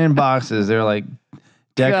 They weren't in boxes. They're like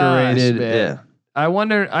decorated. Gosh,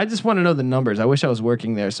 I just want to know the numbers. I wish I was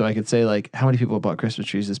working there so I could say like how many people bought Christmas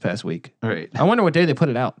trees this past week. Right. I wonder what day they put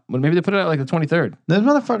it out. Well, maybe they put it out like the 23rd. Those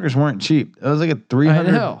motherfuckers weren't cheap. It was like a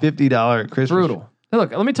 $350 Christmas. Brutal. Hey,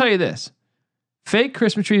 look, let me tell you this. Fake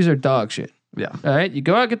Christmas trees are dog shit. Yeah. All right. You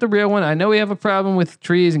go out, get the real one. I know we have a problem with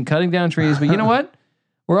trees and cutting down trees, but you know what?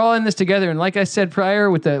 We're all in this together. And like I said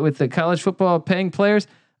prior with the college football paying players,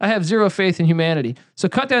 I have zero faith in humanity. So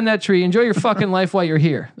cut down that tree. Enjoy your fucking life while you're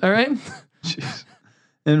here. All right. Jeez.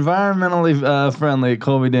 Environmentally friendly,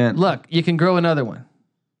 Colby Dent. Look, you can grow another one.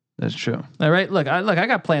 That's true. All right. Look, I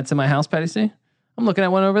got plants in my house, Patty C. I'm looking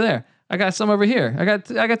at one over there. I got some over here.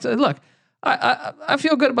 Look, I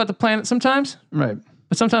feel good about the planet sometimes. Right.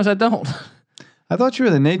 But sometimes I don't. I thought you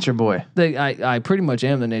were the nature boy. I pretty much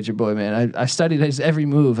am the nature boy, man. I studied his every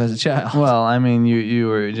move as a child. Well, I mean, you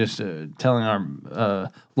were just telling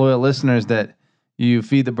our loyal listeners that you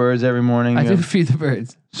feed the birds every morning. I do feed the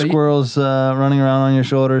birds. Squirrels running around on your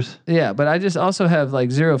shoulders. Yeah, but I just also have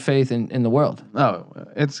like zero faith in the world. Oh,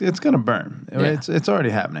 it's gonna burn. Yeah. It's already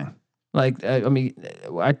happening. Like I mean,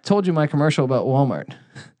 I told you my commercial about Walmart.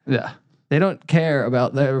 Yeah. They don't care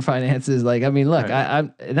about their finances. Like, I mean, look, Right.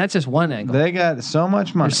 and that's just one angle. They got so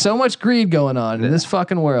much money. There's so much greed going on in this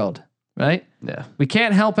fucking world, right? Yeah. We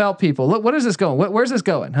can't help out people. Look, what is this going? Where's this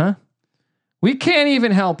going, huh? We can't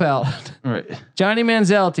even help out Right. Johnny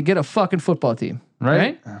Manziel to get a fucking football team,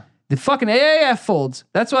 right? The fucking AAF folds.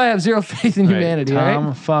 That's why I have zero faith in humanity, Tom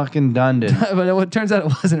right? fucking Dundon. But it turns out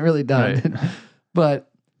it wasn't really done. Right. But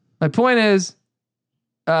my point is,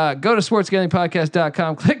 go to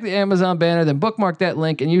sportsgamblingpodcast.com, click the Amazon banner, then bookmark that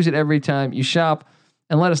link and use it every time you shop,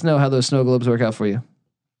 and let us know how those snow globes work out for you.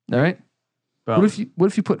 All right. Boom. What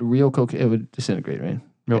if you put real cocaine? It would disintegrate, right?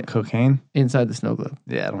 Real cocaine? Inside the snow globe.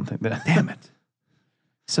 Yeah, I don't think that. Damn it.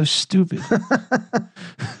 So stupid.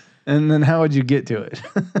 And then how would you get to it?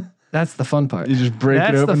 That's the fun part. You just break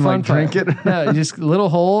That's it open the fun and like part. drink it? No, you just little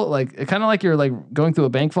hole, like kind of like you're like going through a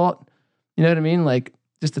bank vault. You know what I mean? Like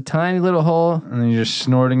just a tiny little hole. And then you're just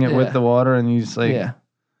snorting it with the water and you just like. Yeah.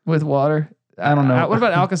 With water. I don't know. What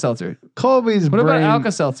about Alka-Seltzer? Colby's What brain about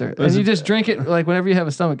Alka-Seltzer? And you just drink it like whenever you have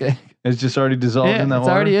a stomachache. is just already dissolved in that it's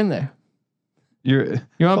water? already in there. You're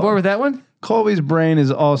on board with that one? Colby's brain is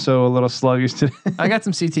also a little sluggish today. I got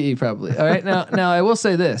some CTE probably. All right. Now I will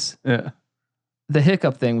say this. Yeah. The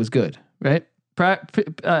hiccup thing was good, right?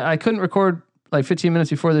 I couldn't record like 15 minutes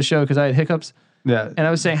before the show because I had hiccups. Yeah. And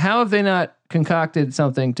I was saying, how have they not concocted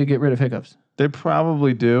something to get rid of hiccups? They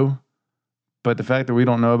probably do. But the fact that we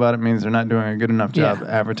don't know about it means they're not doing a good enough job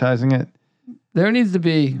advertising it. It needs to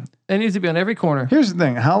be on every corner. Here's the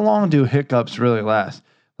thing. How long do hiccups really last?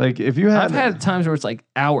 Like if you have... I've had times where it's like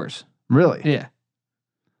hours. Really? Yeah.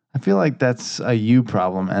 I feel like that's a you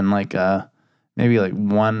problem and like maybe like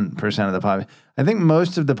 1% of the population. I think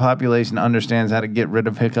most of the population understands how to get rid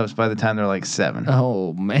of hiccups by the time they're like 7.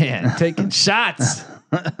 Oh man, taking shots.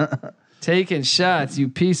 Taking shots, you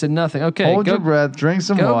piece of nothing. Okay. Hold your breath, drink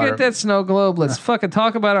some water. Go get that snow globe. Let's fucking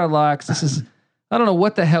talk about our locks. This is I don't know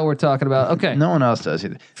what the hell we're talking about. Okay. No one else does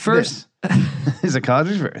either. First is a college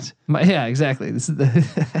experience. Yeah, exactly. This is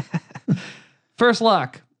the first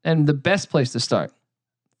lock and the best place to start.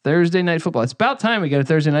 Thursday night football. It's about time we get a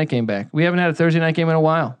Thursday night game back. We haven't had a Thursday night game in a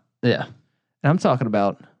while. Yeah. And I'm talking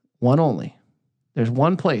about one only. There's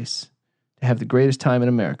one place to have the greatest time in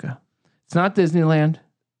America. It's not Disneyland.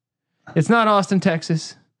 It's not Austin,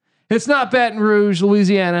 Texas. It's not Baton Rouge,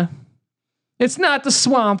 Louisiana. It's not the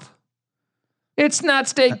Swamp. It's not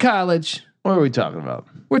State College. What are we talking about?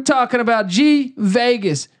 We're talking about G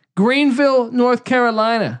Vegas, Greenville, North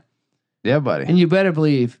Carolina. Yeah, buddy. And you better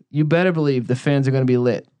believe the fans are going to be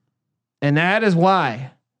lit. And that is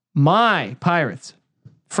why my Pirates,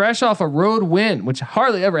 fresh off a road win, which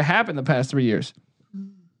hardly ever happened the past 3 years,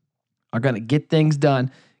 are going to get things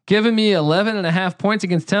done. Giving me 11.5 points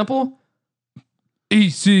against Temple.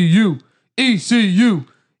 ECU.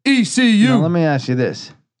 Now, let me ask you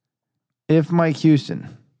this. If Mike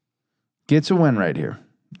Houston gets a win right here,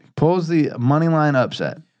 pulls the money line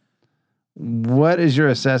upset, what is your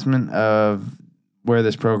assessment of where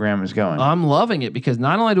this program is going? I'm loving it because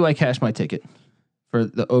not only do I cash my ticket for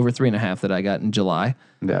the over 3.5 that I got in July,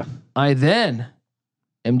 yeah, I then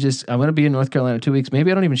I'm going to be in North Carolina 2 weeks.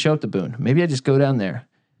 Maybe I don't even show up to Boone. Maybe I just go down there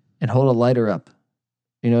and hold a lighter up.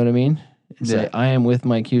 You know what I mean? And say, I am with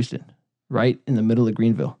Mike Houston right in the middle of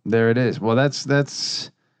Greenville. There it is. Well, that's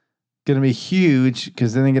going to be huge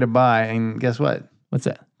because then they get a bye. And guess what? What's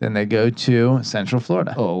that? Then they go to Central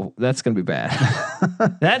Florida. Oh, that's going to be bad.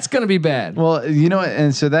 That's going to be bad. Well, you know,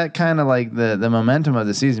 and so that kind of like the momentum of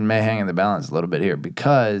the season may hang in the balance a little bit here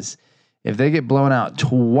because if they get blown out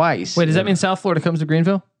twice. Wait, does that mean South Florida comes to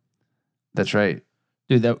Greenville? That's right.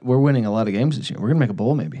 Dude, we're winning a lot of games this year. We're going to make a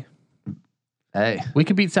bowl maybe. Hey. We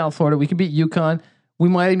could beat South Florida. We could beat UConn. We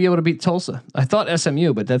might even be able to beat Tulsa. I thought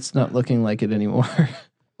SMU, but that's not looking like it anymore.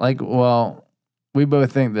 Well, we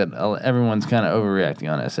both think that everyone's kind of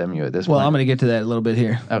overreacting on SMU at this point. Well, I'm going to get to that a little bit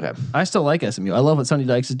here. Okay. I still like SMU. I love what Sonny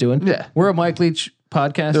Dykes is doing. Yeah. We're a Mike Leach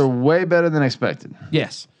podcast. They're way better than expected.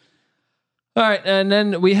 Yes. All right. And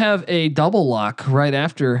then we have a double lock right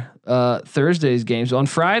after Thursday's games on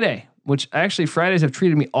Friday, which actually Fridays have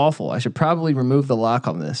treated me awful. I should probably remove the lock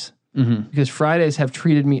on this because Fridays have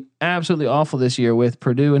treated me absolutely awful this year with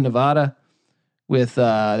Purdue and Nevada. With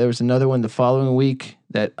there was another one the following week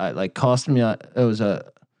that cost me. It was I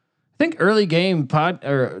think early game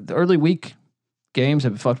or the early week games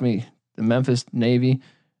have fucked me. The Memphis Navy,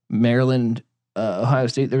 Maryland, Ohio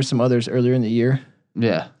State. There were some others earlier in the year.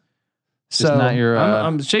 Yeah. So not your,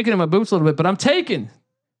 I'm shaking in my boots a little bit, but I'm taking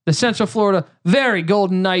the Central Florida Very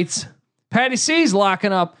Golden Knights. Patty C's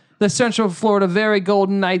locking up the Central Florida Very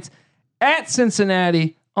Golden Knights at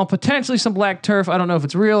Cincinnati on potentially some black turf. I don't know if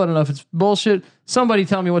it's real. I don't know if it's bullshit. Somebody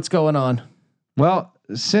tell me what's going on. Well,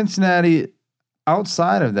 Cincinnati,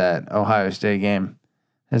 outside of that Ohio State game,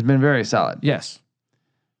 has been very solid. Yes.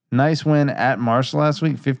 Nice win at Marshall last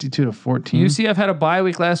week, 52-14. UCF had a bye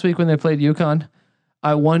week last week when they played UConn.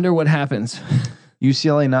 I wonder what happens.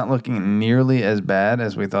 UCLA not looking nearly as bad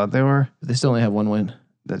as we thought they were. They still only have one win.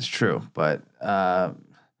 That's true, but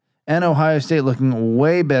and Ohio State looking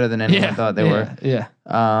way better than anyone thought they were. Yeah.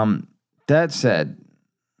 That said,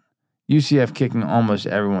 UCF kicking almost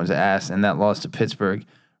everyone's ass, and that loss to Pittsburgh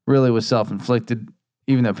really was self-inflicted.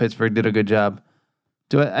 Even though Pittsburgh did a good job,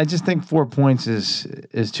 I just think 4 points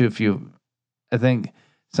is too few. I think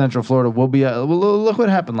Central Florida will be. Look what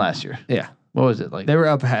happened last year. Yeah. What was it like? They were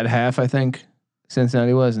up at half, I think.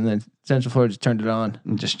 Cincinnati was, and then Central Florida just turned it on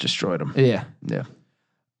and just destroyed them. Yeah. Yeah.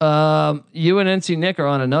 You and NC Nick are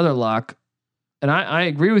on another lock, and I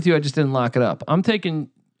agree with you. I just didn't lock it up. I'm taking,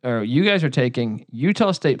 or you guys are taking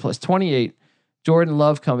Utah State plus 28. Jordan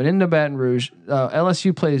Love coming into Baton Rouge.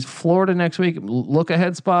 LSU plays Florida next week. Look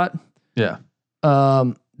ahead spot. Yeah.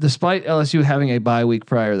 Despite LSU having a bye week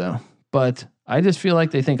prior though, but I just feel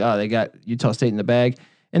like they think, they got Utah State in the bag.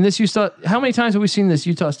 And this Utah, how many times have we seen this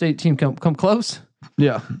Utah State team come close?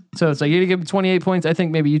 Yeah. So it's like you give them 28 points. I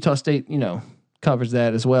think maybe Utah State, covers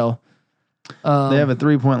that as well. They have a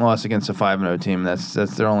 3-point loss against a 5-0 team. That's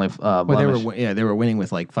their only blemish. They were winning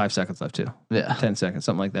with like 5 seconds left too. Yeah. 10 seconds,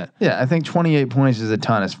 something like that. Yeah, I think 28 points is a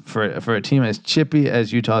ton for a team as chippy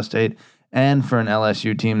as Utah State and for an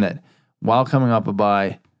LSU team that, while coming up a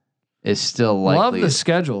bye, is still likely. Love the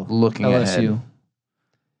schedule. Looking LSU. ahead.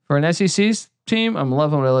 For an SEC team, I'm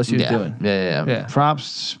loving what LSU is doing. Yeah. Big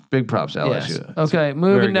props to LSU. Yes. Okay,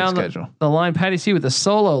 moving down the line. Patty C with the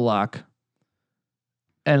solo lock.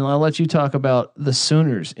 And I'll let you talk about the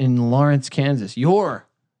Sooners in Lawrence, Kansas. Your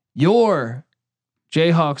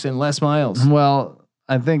Jayhawks and Les Miles. Well,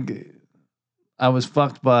 I think I was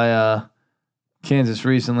fucked by Kansas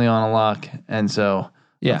recently on a lock, and so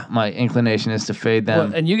my inclination is to fade them.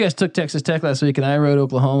 Well, and you guys took Texas Tech last week, and I rode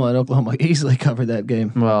Oklahoma, and Oklahoma easily covered that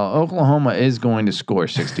game. Well, Oklahoma is going to score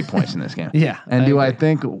 60 points in this game. Yeah. And I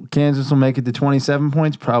think Kansas will make it to 27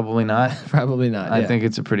 points? Probably not. Probably not. I think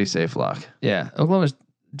it's a pretty safe lock. Yeah. Oklahoma's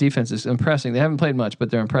defense is impressing. They haven't played much, but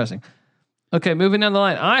they're impressing. Okay, moving down the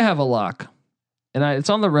line. I have a lock, and it's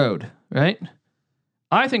on the road, right?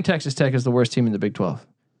 I think Texas Tech is the worst team in the Big 12.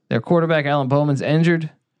 Their quarterback, Alan Bowman's injured,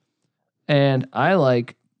 and I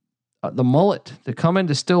like the mullet to come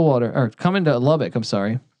into Lubbock,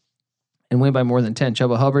 and win by more than 10.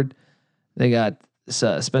 Chuba Hubbard. They got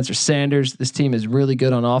Spencer Sanders. This team is really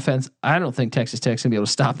good on offense. I don't think Texas Tech's gonna be able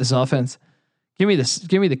to stop this offense. Give me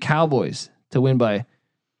the Cowboys to win by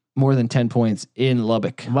more than 10 points in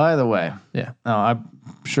Lubbock. By the way, I'm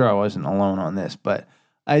sure I wasn't alone on this, but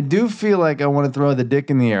I do feel like I want to throw the dick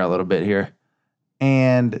in the air a little bit here.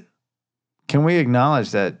 And can we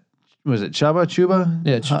acknowledge that, was it Chuba?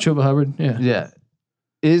 Yeah, Chuba Hubbard. Yeah. Yeah.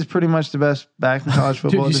 Is pretty much the best back in college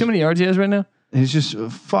football. Dude, you see how many yards he has right now? He's just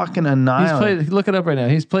fucking annihilating. Look it up right now.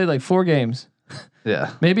 He's played like 4 games.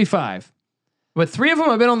 Yeah. Maybe 5. But 3 of them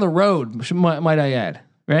have been on the road, might I add.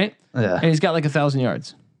 right? Yeah. And he's got like 1,000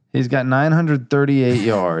 yards He's got 938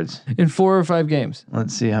 yards. in 4 or 5 games.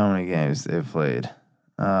 Let's see how many games they've played.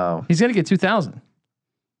 Oh, He's gonna get 2,000.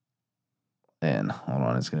 man. Hold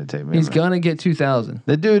on. It's going to take me. He's gonna get 2,000.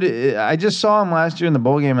 The dude, I just saw him last year in the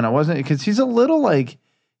bowl game, and I wasn't, because he's a little like,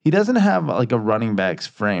 he doesn't have like a running back's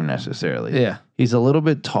frame necessarily. Yeah, He's a little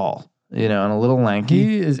bit tall, and a little lanky,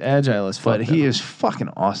 he is agile as fuck. but he is fucking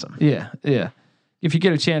awesome. Yeah. If you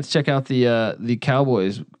get a chance, check out the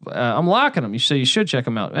Cowboys. I'm locking them, so you should check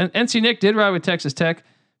them out. And NC Nick did ride with Texas Tech.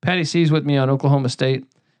 Patty C's with me on Oklahoma State.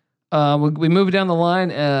 We move down the line.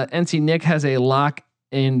 NC Nick has a lock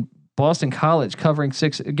in Boston College, getting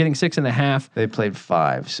 6.5. They played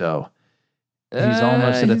 5, so he's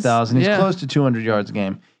almost at 1,000. He's close to 200 yards a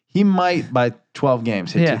game. He might by 12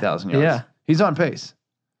 games hit 2,000 yards. Yeah, he's on pace.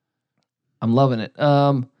 I'm loving it.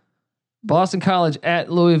 Boston College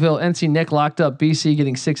at Louisville. NC Nick locked up BC,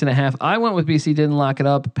 getting 6.5. I went with BC, didn't lock it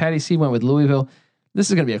up. Patty C went with Louisville. This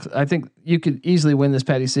is going to be, I think you could easily win this,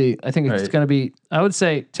 Patty C. I think it's going to be, I would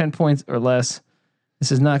say 10 points or less.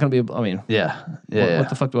 This is not going to be, I mean, what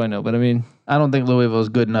the fuck do I know? But I mean, I don't think Louisville is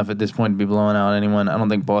good enough at this point to be blowing out anyone. I don't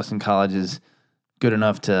think Boston College is good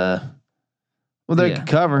enough to, well, they could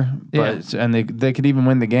cover, but and they could even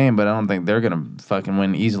win the game, but I don't think they're going to fucking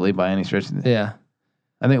win easily by any stretch. Yeah.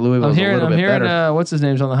 I think Louisville's a little bit better. What's his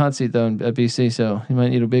name's on the hot seat though at BC, so he might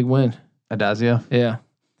need a big win. Adazio. Yeah.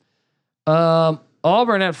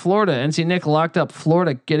 Auburn at Florida. NC Nick locked up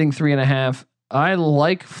Florida, getting 3.5. I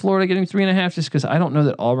like Florida getting 3.5 just because I don't know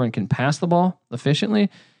that Auburn can pass the ball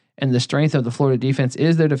efficiently, and the strength of the Florida defense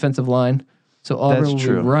is their defensive line. So Auburn will be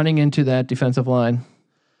running into that defensive line.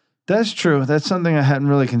 That's true. That's something I hadn't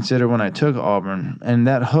really considered when I took Auburn, and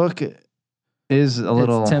that hook is a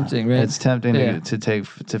little tempting, right? It's tempting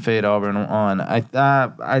to fade Auburn on.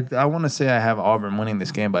 I want to say I have Auburn winning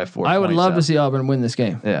this game by 4 points. I would love to see Auburn win this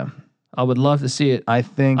game. Yeah. I would love to see it. I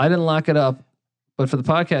think I didn't lock it up, but for the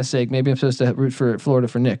podcast sake, maybe I'm supposed to root for Florida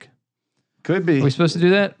for Nick. Could be. Are we supposed to do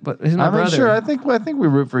that? But he's my brother. I'm sure. I think we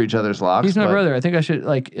root for each other's locks. He's my brother. I think I should,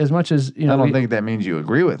 like, as much as I don't think that means you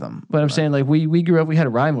agree with him. But I'm saying, like, we grew up. We had a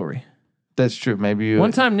rivalry. That's true. Maybe you.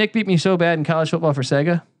 One time Nick beat me so bad in college football for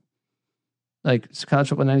Sega, like college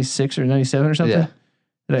football 96 or 97 or something,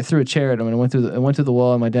 that I threw a chair at him and it went through the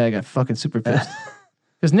wall, and my dad got fucking super pissed.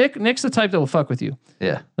 Because Nick's the type that will fuck with you.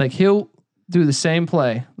 Yeah. Like he'll do the same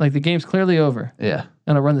play. Like the game's clearly over. Yeah.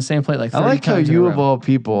 And I'll run the same play like 30 I like how times you of all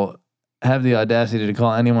people have the audacity to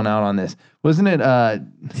call anyone out on this. Wasn't it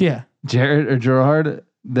Jared or Gerard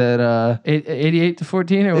that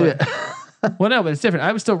 88-14 or what? Yeah. Well, no, but it's different.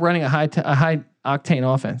 I was still running a high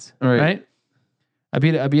octane offense, right? I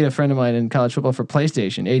beat a friend of mine in college football for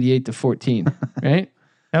PlayStation, 88-14, right?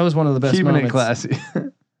 That was one of the best moments. Keeping it classy.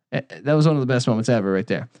 That was one of the best moments ever, right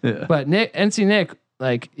there. Yeah. But NC Nick,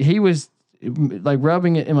 like he was like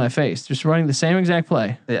rubbing it in my face, just running the same exact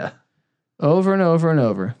play. Yeah. Over and over and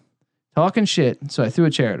over, talking shit. So I threw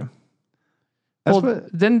a chair at him.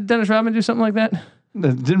 Didn't Dennis Rodman do something like that?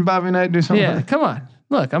 Didn't Bobby Knight do something? Yeah, come on.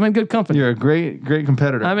 Look, I'm in good company. You're a great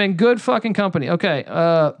competitor. I'm in good fucking company.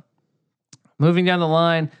 Okay. Moving down the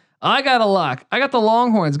line, I got a lock. I got the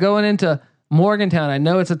Longhorns going into Morgantown. I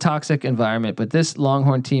know it's a toxic environment, but this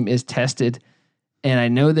Longhorn team is tested, and I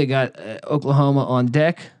know they got Oklahoma on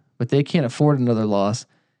deck, but they can't afford another loss.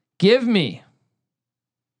 Give me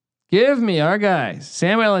our guys,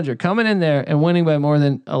 Sam Ehlinger, coming in there and winning by more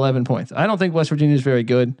than 11 points. I don't think West Virginia is very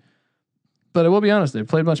good, but I will be honest, they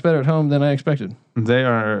played much better at home than I expected. They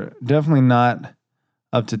are definitely not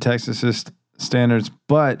up to Texas's standards,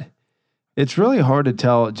 but it's really hard to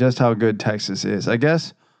tell just how good Texas is. I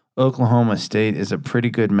guess Oklahoma State is a pretty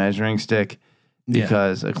good measuring stick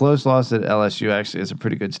because a close loss at LSU actually is a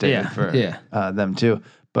pretty good statement for them too.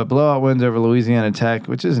 But blowout wins over Louisiana Tech,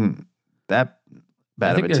 which isn't that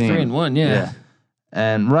bad of a team. I think they're 3-1, yeah.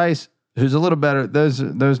 And Rice, who's a little better. Those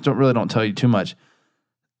don't tell you too much.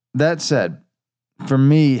 That said, for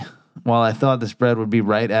me, while I thought the spread would be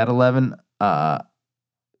right at 11,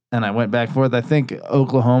 and I went back and forth, I think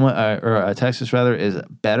Oklahoma or Texas rather is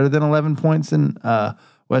better than 11 points than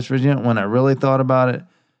West Virginia. When I really thought about it,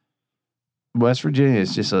 West Virginia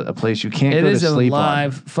is just a place you can't go to sleep on. It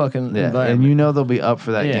is a live fucking environment. And you know they'll be up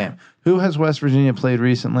for that game. Who has West Virginia played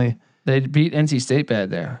recently? They beat NC State bad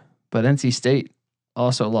there, but NC State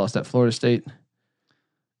also lost at Florida State.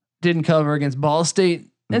 Didn't cover against Ball State.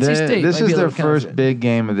 NC State. This is their first big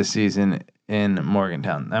game of the season in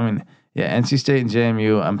Morgantown. I mean, NC State and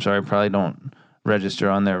JMU, I'm sorry, probably don't register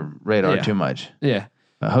on their radar too much. Yeah.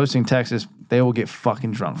 Hosting Texas, they will get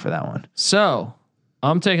fucking drunk for that one. So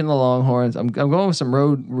I'm taking the Longhorns. I'm going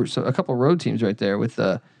with a couple road teams right there with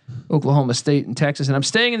Oklahoma State and Texas. And I'm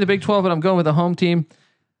staying in the Big 12, but I'm going with the home team.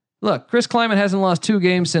 Look, Chris Kleiman hasn't lost 2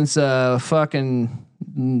 games since fucking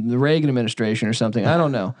the Reagan administration or something. I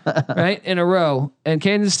don't know, right? In a row. And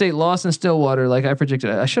Kansas State lost in Stillwater like I predicted.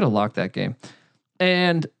 I should have locked that game.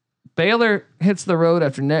 And Baylor hits the road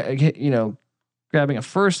after grabbing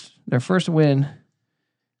their first win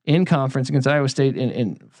in conference against Iowa State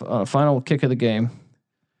in final kick of the game.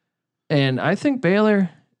 And I think Baylor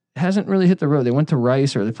hasn't really hit the road. They went to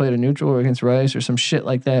Rice, or they played a neutral against Rice or some shit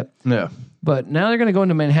like that. Yeah. But now they're going to go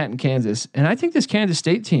into Manhattan, Kansas. And I think this Kansas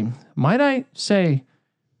State team, might I say,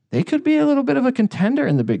 they could be a little bit of a contender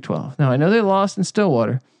in the Big 12. Now, I know they lost in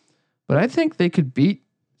Stillwater, but I think they could beat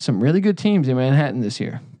some really good teams in Manhattan this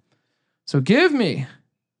year. So give me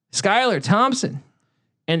Skylar Thompson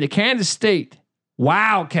and the Kansas State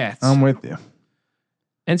Wildcats. I'm with you.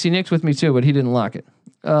 NC Nick's with me too, but he didn't lock it.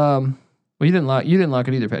 Well, you didn't lock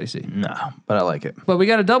it either, Patty C. No, but I like it. But we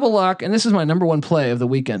got a double lock, and this is my number 1 play of the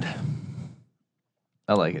weekend.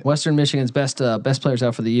 I like it. Western Michigan's best players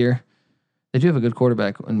out for the year. They do have a good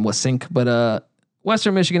quarterback in Wasink, but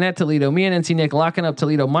Western Michigan at Toledo. Me and NC Nick locking up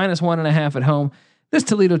Toledo -1.5 at home. This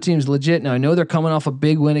Toledo team's legit. Now I know they're coming off a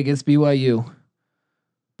big win against BYU,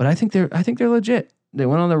 but I think they're legit. They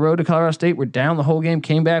went on the road to Colorado State, were down the whole game,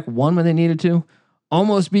 came back, won when they needed to,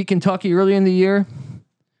 almost beat Kentucky early in the year.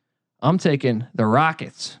 I'm taking the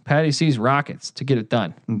Rockets, Patty C's Rockets, to get it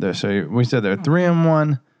done. So we said they're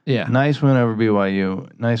 3-1. Yeah, nice win over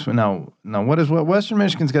what Western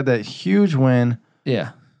Michigan's got that huge win.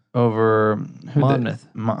 Yeah, over Monmouth.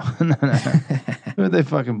 Who did they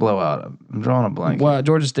fucking blow out? I'm drawing a blank. Well,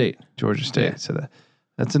 Georgia State. Yeah. So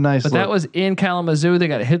that's a nice. But that was in Kalamazoo. They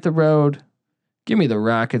got to hit the road. Give me the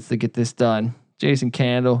Rockets to get this done. Jason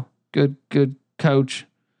Candle, good coach.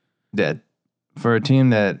 That for a team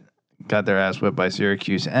that got their ass whipped by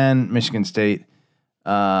Syracuse and Michigan State,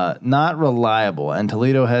 not reliable. And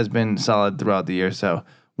Toledo has been solid throughout the year. So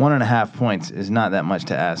 1.5 points is not that much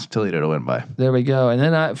to ask Toledo to win by. There we go. And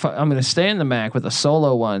then I'm going to stay in the MAC with a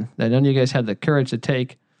solo one that none of you guys had the courage to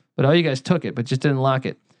take, but all you guys took it, but just didn't lock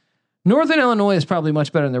it. Northern Illinois is probably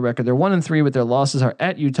much better in their record. They're 1-3, but their losses are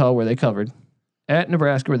at Utah, where they covered, at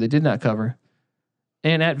Nebraska, where they did not cover,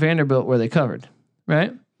 and at Vanderbilt, where they covered.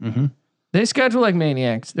 Right? Mm-hmm. They schedule like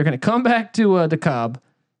maniacs. They're going to come back to DeKalb,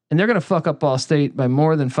 and they're going to fuck up Ball State by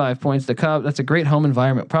more than 5 points. DeKalb, that's a great home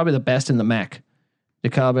environment, probably the best in the MAC.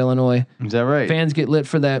 DeKalb, Illinois. Is that right? Fans get lit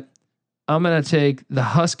for that. I'm going to take the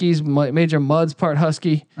Huskies, Major Mud's part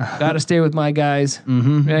Husky. Got to stay with my guys,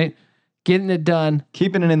 right? Getting it done.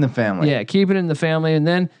 Keeping it in the family. Yeah, keeping it in the family. And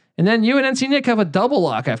then you and NC Nick have a double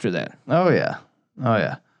lock after that. Oh, yeah.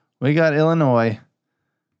 We got Illinois.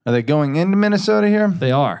 Are they going into Minnesota here?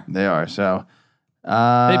 They are. So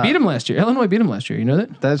they beat them last year. Illinois beat them last year. You know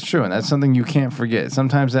that? That's true. And that's something you can't forget.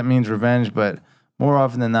 Sometimes that means revenge, but more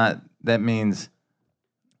often than not, that means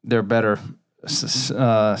they're better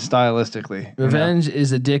stylistically. Revenge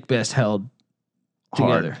is a dick best held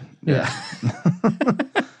together. Yeah.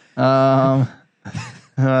 I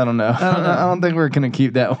don't know. I don't think we're gonna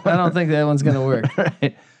keep that one. I don't think that one's gonna work.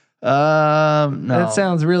 Right. No. That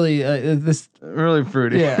sounds really really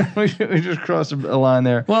fruity. Yeah. we just crossed a line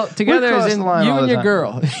there. Well, together is in you and your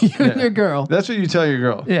girl. And your girl. That's what you tell your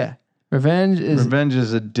girl. Yeah. Revenge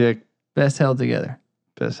is a dick best held together.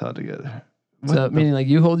 So meaning like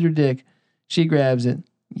you hold your dick, she grabs it.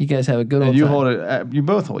 You guys have a good old you time. hold it. You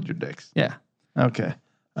both hold your dicks. Yeah. Okay.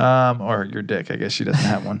 Or your dick. I guess she doesn't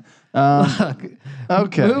have one.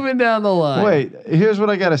 Okay. Moving down the line. Wait. Here's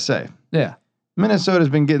what I gotta say. Yeah. Minnesota's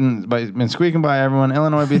been squeaking by everyone.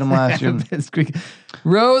 Illinois beat them last year.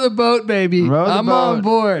 Row the boat, baby. I'm on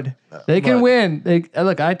board. They can win.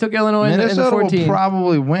 Look, I took Illinois in the 14. Minnesota will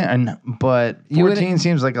probably win, but 14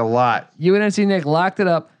 seems like a lot. UNC Nick locked it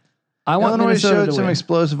up. I want Illinois Minnesota showed to some win.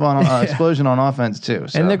 explosion on offense too.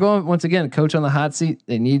 So. And they're going once again, coach on the hot seat.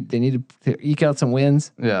 They need to eke out some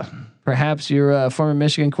wins. Yeah. Perhaps your former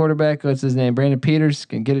Michigan quarterback, what's his name, Brandon Peters,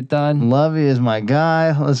 can get it done. Lovey is my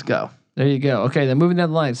guy. Let's go. There you go. Okay, then moving down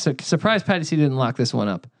the line. So, surprised Patty C didn't lock this one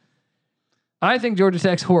up. I think Georgia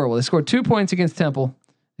Tech's horrible. They scored 2 points against Temple.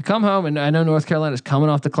 They come home, and I know North Carolina's coming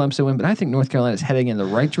off the Clemson win, but I think North Carolina's heading in the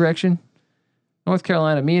right direction. North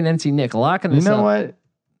Carolina, me and NC Nick locking this up. You know what?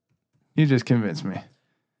 You just convinced me.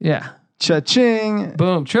 Yeah. Cha-ching.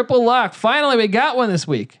 Boom. Triple lock. Finally, we got one this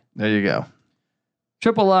week. There you go.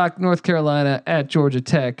 Triple lock, North Carolina at Georgia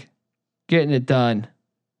Tech. Getting it done.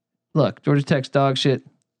 Look, Georgia Tech's dog shit.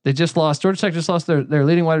 They just lost. Georgia Tech just lost their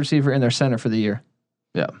leading wide receiver and their center for the year.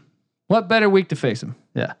 Yeah. What better week to face them?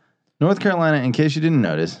 Yeah. North Carolina, in case you didn't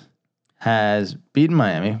notice, has beaten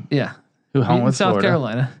Miami. Yeah. Who hung with South Florida.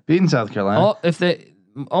 Carolina. Beaten South Carolina. Oh, if they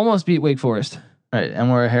almost beat Wake Forest. Right,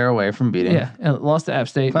 and we're a hair away from beating. Yeah, and lost to App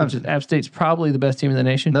State, which is App State's probably the best team in the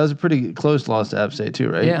nation. That was a pretty close loss to App State too,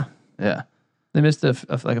 right? Yeah. Yeah. They missed like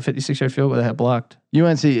a 56-yard field goal they had blocked.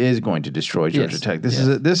 UNC is going to destroy Georgia Tech. This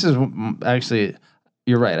is actually,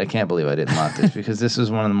 you're right. I can't believe I didn't lock this because this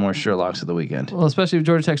is one of the more sure locks of the weekend. Well, especially if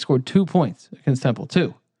Georgia Tech scored 2 points against Temple.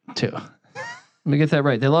 2. Let me get that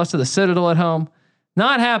right. They lost to the Citadel at home.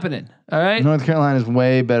 Not happening. All right. North Carolina is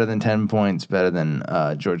way better than 10 points better than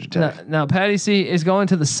Georgia Tech. Now Patty C is going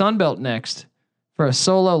to the Sun Belt next for a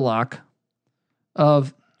solo lock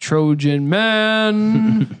of Trojan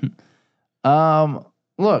Man.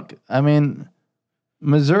 Look, I mean,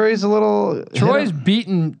 Missouri's a little. Troy's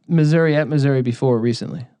beaten Missouri at Missouri before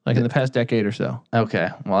recently, like in the past decade or so. Okay.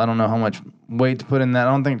 Well, I don't know how much weight to put in that.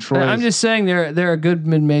 I don't think Troy. I'm just saying they're a good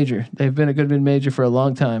mid major. They've been a good mid major for a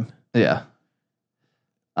long time. Yeah.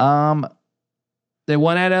 They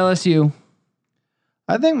won at LSU.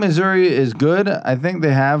 I think Missouri is good. I think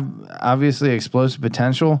they have obviously explosive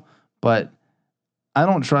potential, but I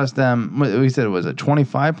don't trust them. We said it was a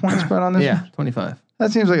 25-point spread on this. Yeah, one? 25.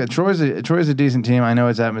 That seems like Troy's a decent team. I know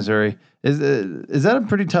it's at Missouri. Is that a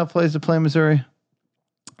pretty tough place to play, Missouri?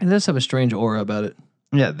 It does have a strange aura about it.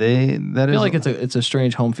 Yeah, I feel like it's a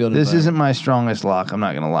strange home field. This isn't my strongest lock. I'm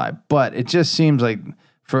not gonna lie, but it just seems like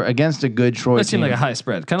for against a good Troy that team, seemed like a high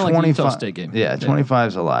spread, kind of like the Utah State game. Yeah, 25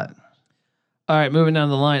 is a lot. All right, moving down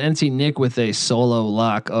the line, NC Nick with a solo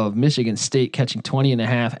lock of Michigan State catching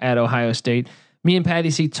 20.5 at Ohio State. Me and Patty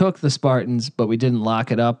C took the Spartans, but we didn't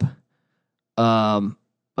lock it up. But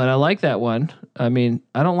I like that one. I mean,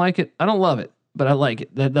 I don't like it. I don't love it, but I like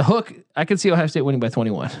it. The hook, I could see Ohio State winning by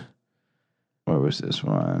 21. Where was this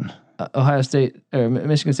one? Ohio State or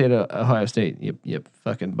Michigan State, Ohio State. Yep.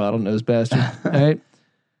 Fucking bottlenose bastard. All right.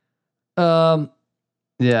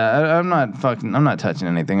 Yeah, I'm not touching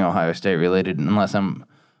anything Ohio State related unless I'm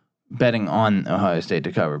betting on Ohio State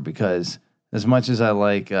to cover, because as much as I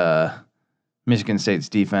like Michigan State's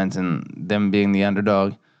defense and them being the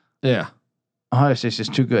underdog, yeah, Ohio State's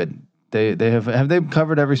just too good. They have they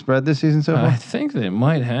covered every spread this season so far? I think they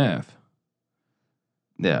might have.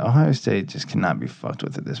 Yeah, Ohio State just cannot be fucked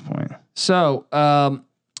with at this point. So,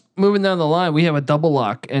 moving down the line, we have a double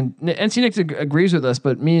lock, and NC Nick agrees with us,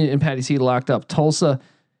 but me and Patty C locked up Tulsa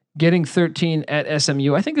getting 13 at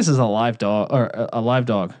SMU. I think this is a live dog or a live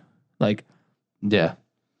dog. Like, yeah,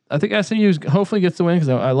 I think SMU hopefully gets the win because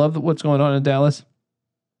I love what's going on in Dallas.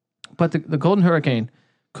 But the Golden Hurricane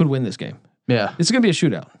could win this game. Yeah, it's going to be a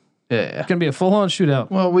shootout. Yeah, it's going to be a full on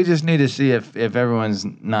shootout. Well, we just need to see if everyone's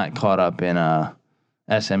not caught up in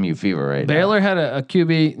SMU fever right now. Baylor had a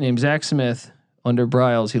QB named Zach Smith under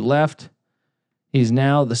Briles. He left. He's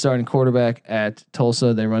now the starting quarterback at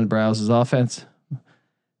Tulsa. They run Briles' offense.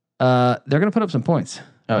 They're going to put up some points.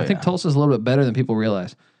 I think Tulsa's a little bit better than people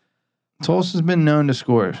realize. Tulsa's been known to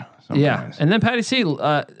score sometimes. And then Patty C,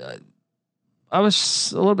 I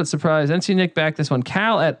was a little bit surprised. NC Nick backed this one.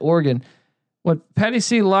 Cal at Oregon. What Patty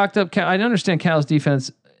C locked up Cal. I understand Cal's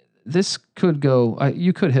defense. This could go.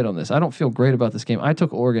 You could hit on this. I don't feel great about this game. I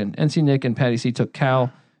took Oregon. NC Nick and Patty C took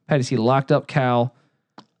Cal. Patty C locked up Cal.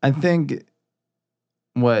 I think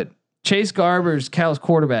Chase Garber's Cal's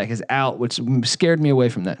quarterback is out, which scared me away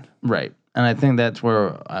from that. Right, and I think that's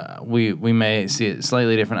where we may see it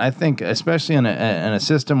slightly different. I think, especially in a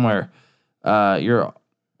system where you're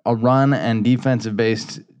a run and defensive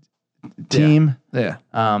based team. Yeah.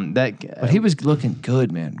 But he was looking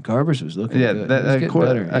good, man. Garbers was looking good.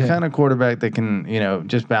 A kind of quarterback that can,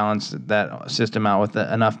 just balance that system out with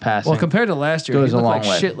enough passing. Well, compared to last year, he looked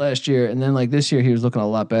like shit last year, and then like this year, he was looking a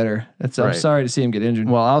lot better. I'm sorry to see him get injured.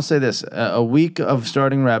 Well, I'll say this: a week of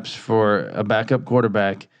starting reps for a backup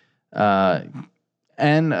quarterback,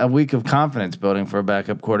 and a week of confidence building for a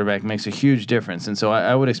backup quarterback makes a huge difference. And so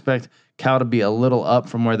I would expect Cal to be a little up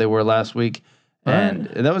from where they were last week. And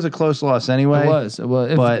that was a close loss anyway. It was.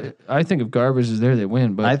 But I think if Garbers is there, they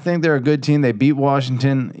win. But I think they're a good team. They beat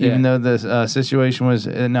Washington, even though the situation was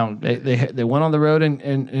no. They went on the road and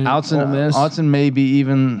Autzen may be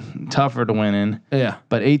even tougher to win in. Yeah,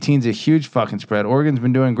 but 18's a huge fucking spread. Oregon's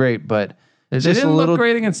been doing great, but they didn't look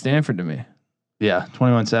great against Stanford to me. Yeah,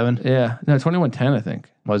 21-7. Yeah, no, 21-10. I think.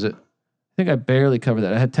 Was it? I think I barely covered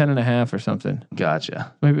that. I had 10.5 or something.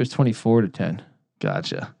 Gotcha. Maybe it was 24-10.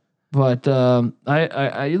 Gotcha. But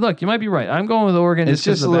I look, you might be right. I'm going with Oregon. It's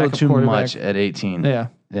just a little too much at 18. Yeah.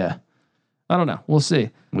 I don't know. We'll see.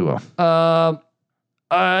 We will. I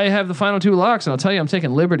have the final two locks, and I'll tell you, I'm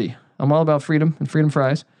taking Liberty. I'm all about freedom and freedom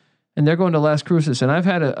fries, and they're going to Las Cruces. And I've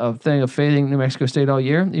had a thing of fading New Mexico State all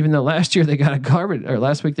year, even though last week they got a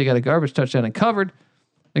garbage touchdown and covered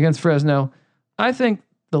against Fresno. I think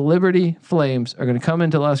the Liberty Flames are going to come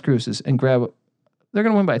into Las Cruces and they're going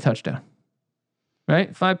to win by a touchdown.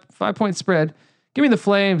 Right? 5-point spread. Give me the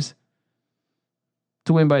Flames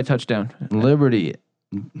to win by a touchdown. Liberty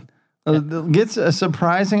gets a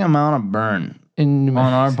surprising amount of burn on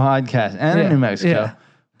our podcast and in New Mexico. Yeah.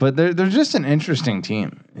 But they're just an interesting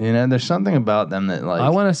team. You know, there's something about them that like... I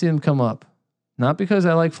want to see them come up. Not because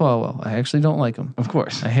I like Falwell. I actually don't like him. Of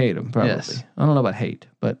course. I hate him, probably. Yes. I don't know about hate,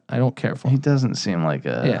 but I don't care for him. He doesn't seem like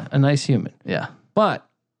a nice human. Yeah. But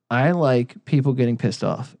I like people getting pissed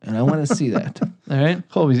off, and I want to see that. All right?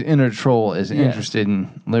 Colby's inner troll is interested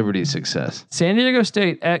in Liberty's success. San Diego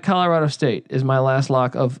State at Colorado State is my last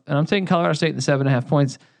lock and I'm taking Colorado State in the 7.5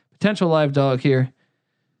 points. Potential live dog here.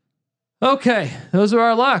 Okay, those are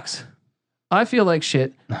our locks. I feel like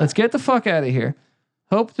shit. Let's get the fuck out of here.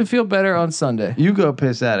 Hope to feel better on Sunday. You go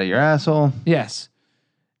piss out of your asshole. Yes.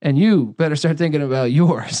 And you better start thinking about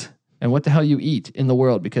yours and what the hell you eat in the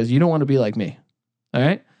world because you don't want to be like me. All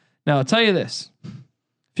right? Now, I'll tell you this.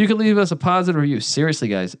 If you could leave us a positive review, seriously,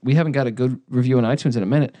 guys, we haven't got a good review on iTunes in a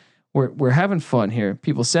minute. We're having fun here.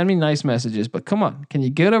 People send me nice messages, but come on. Can you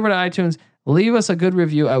get over to iTunes, leave us a good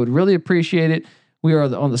review? I would really appreciate it. We are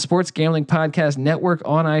on the Sports Gambling Podcast Network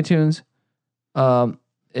on iTunes. On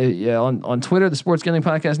Twitter, the Sports Gambling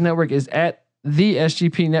Podcast Network is at the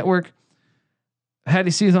SGP Network.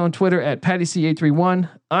 Patty C is on Twitter at Patty C831.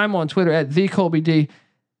 I'm on Twitter at the Colby D.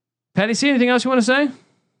 Patty C, anything else you want to say?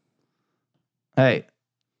 Hey,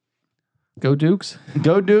 go Dukes!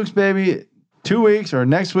 Go Dukes, baby! 2 weeks or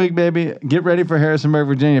next week, baby. Get ready for Harrisonburg,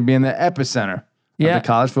 Virginia, being the epicenter of the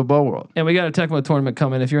college football world. And we got a Tecmo tournament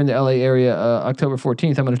coming. If you're in the LA area, October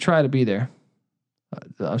 14th, I'm going to try to be there.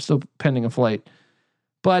 I'm still pending a flight.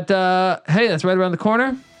 But hey, that's right around the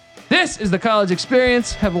corner. This is the college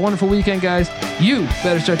experience. Have a wonderful weekend, guys. You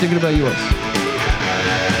better start thinking about yours.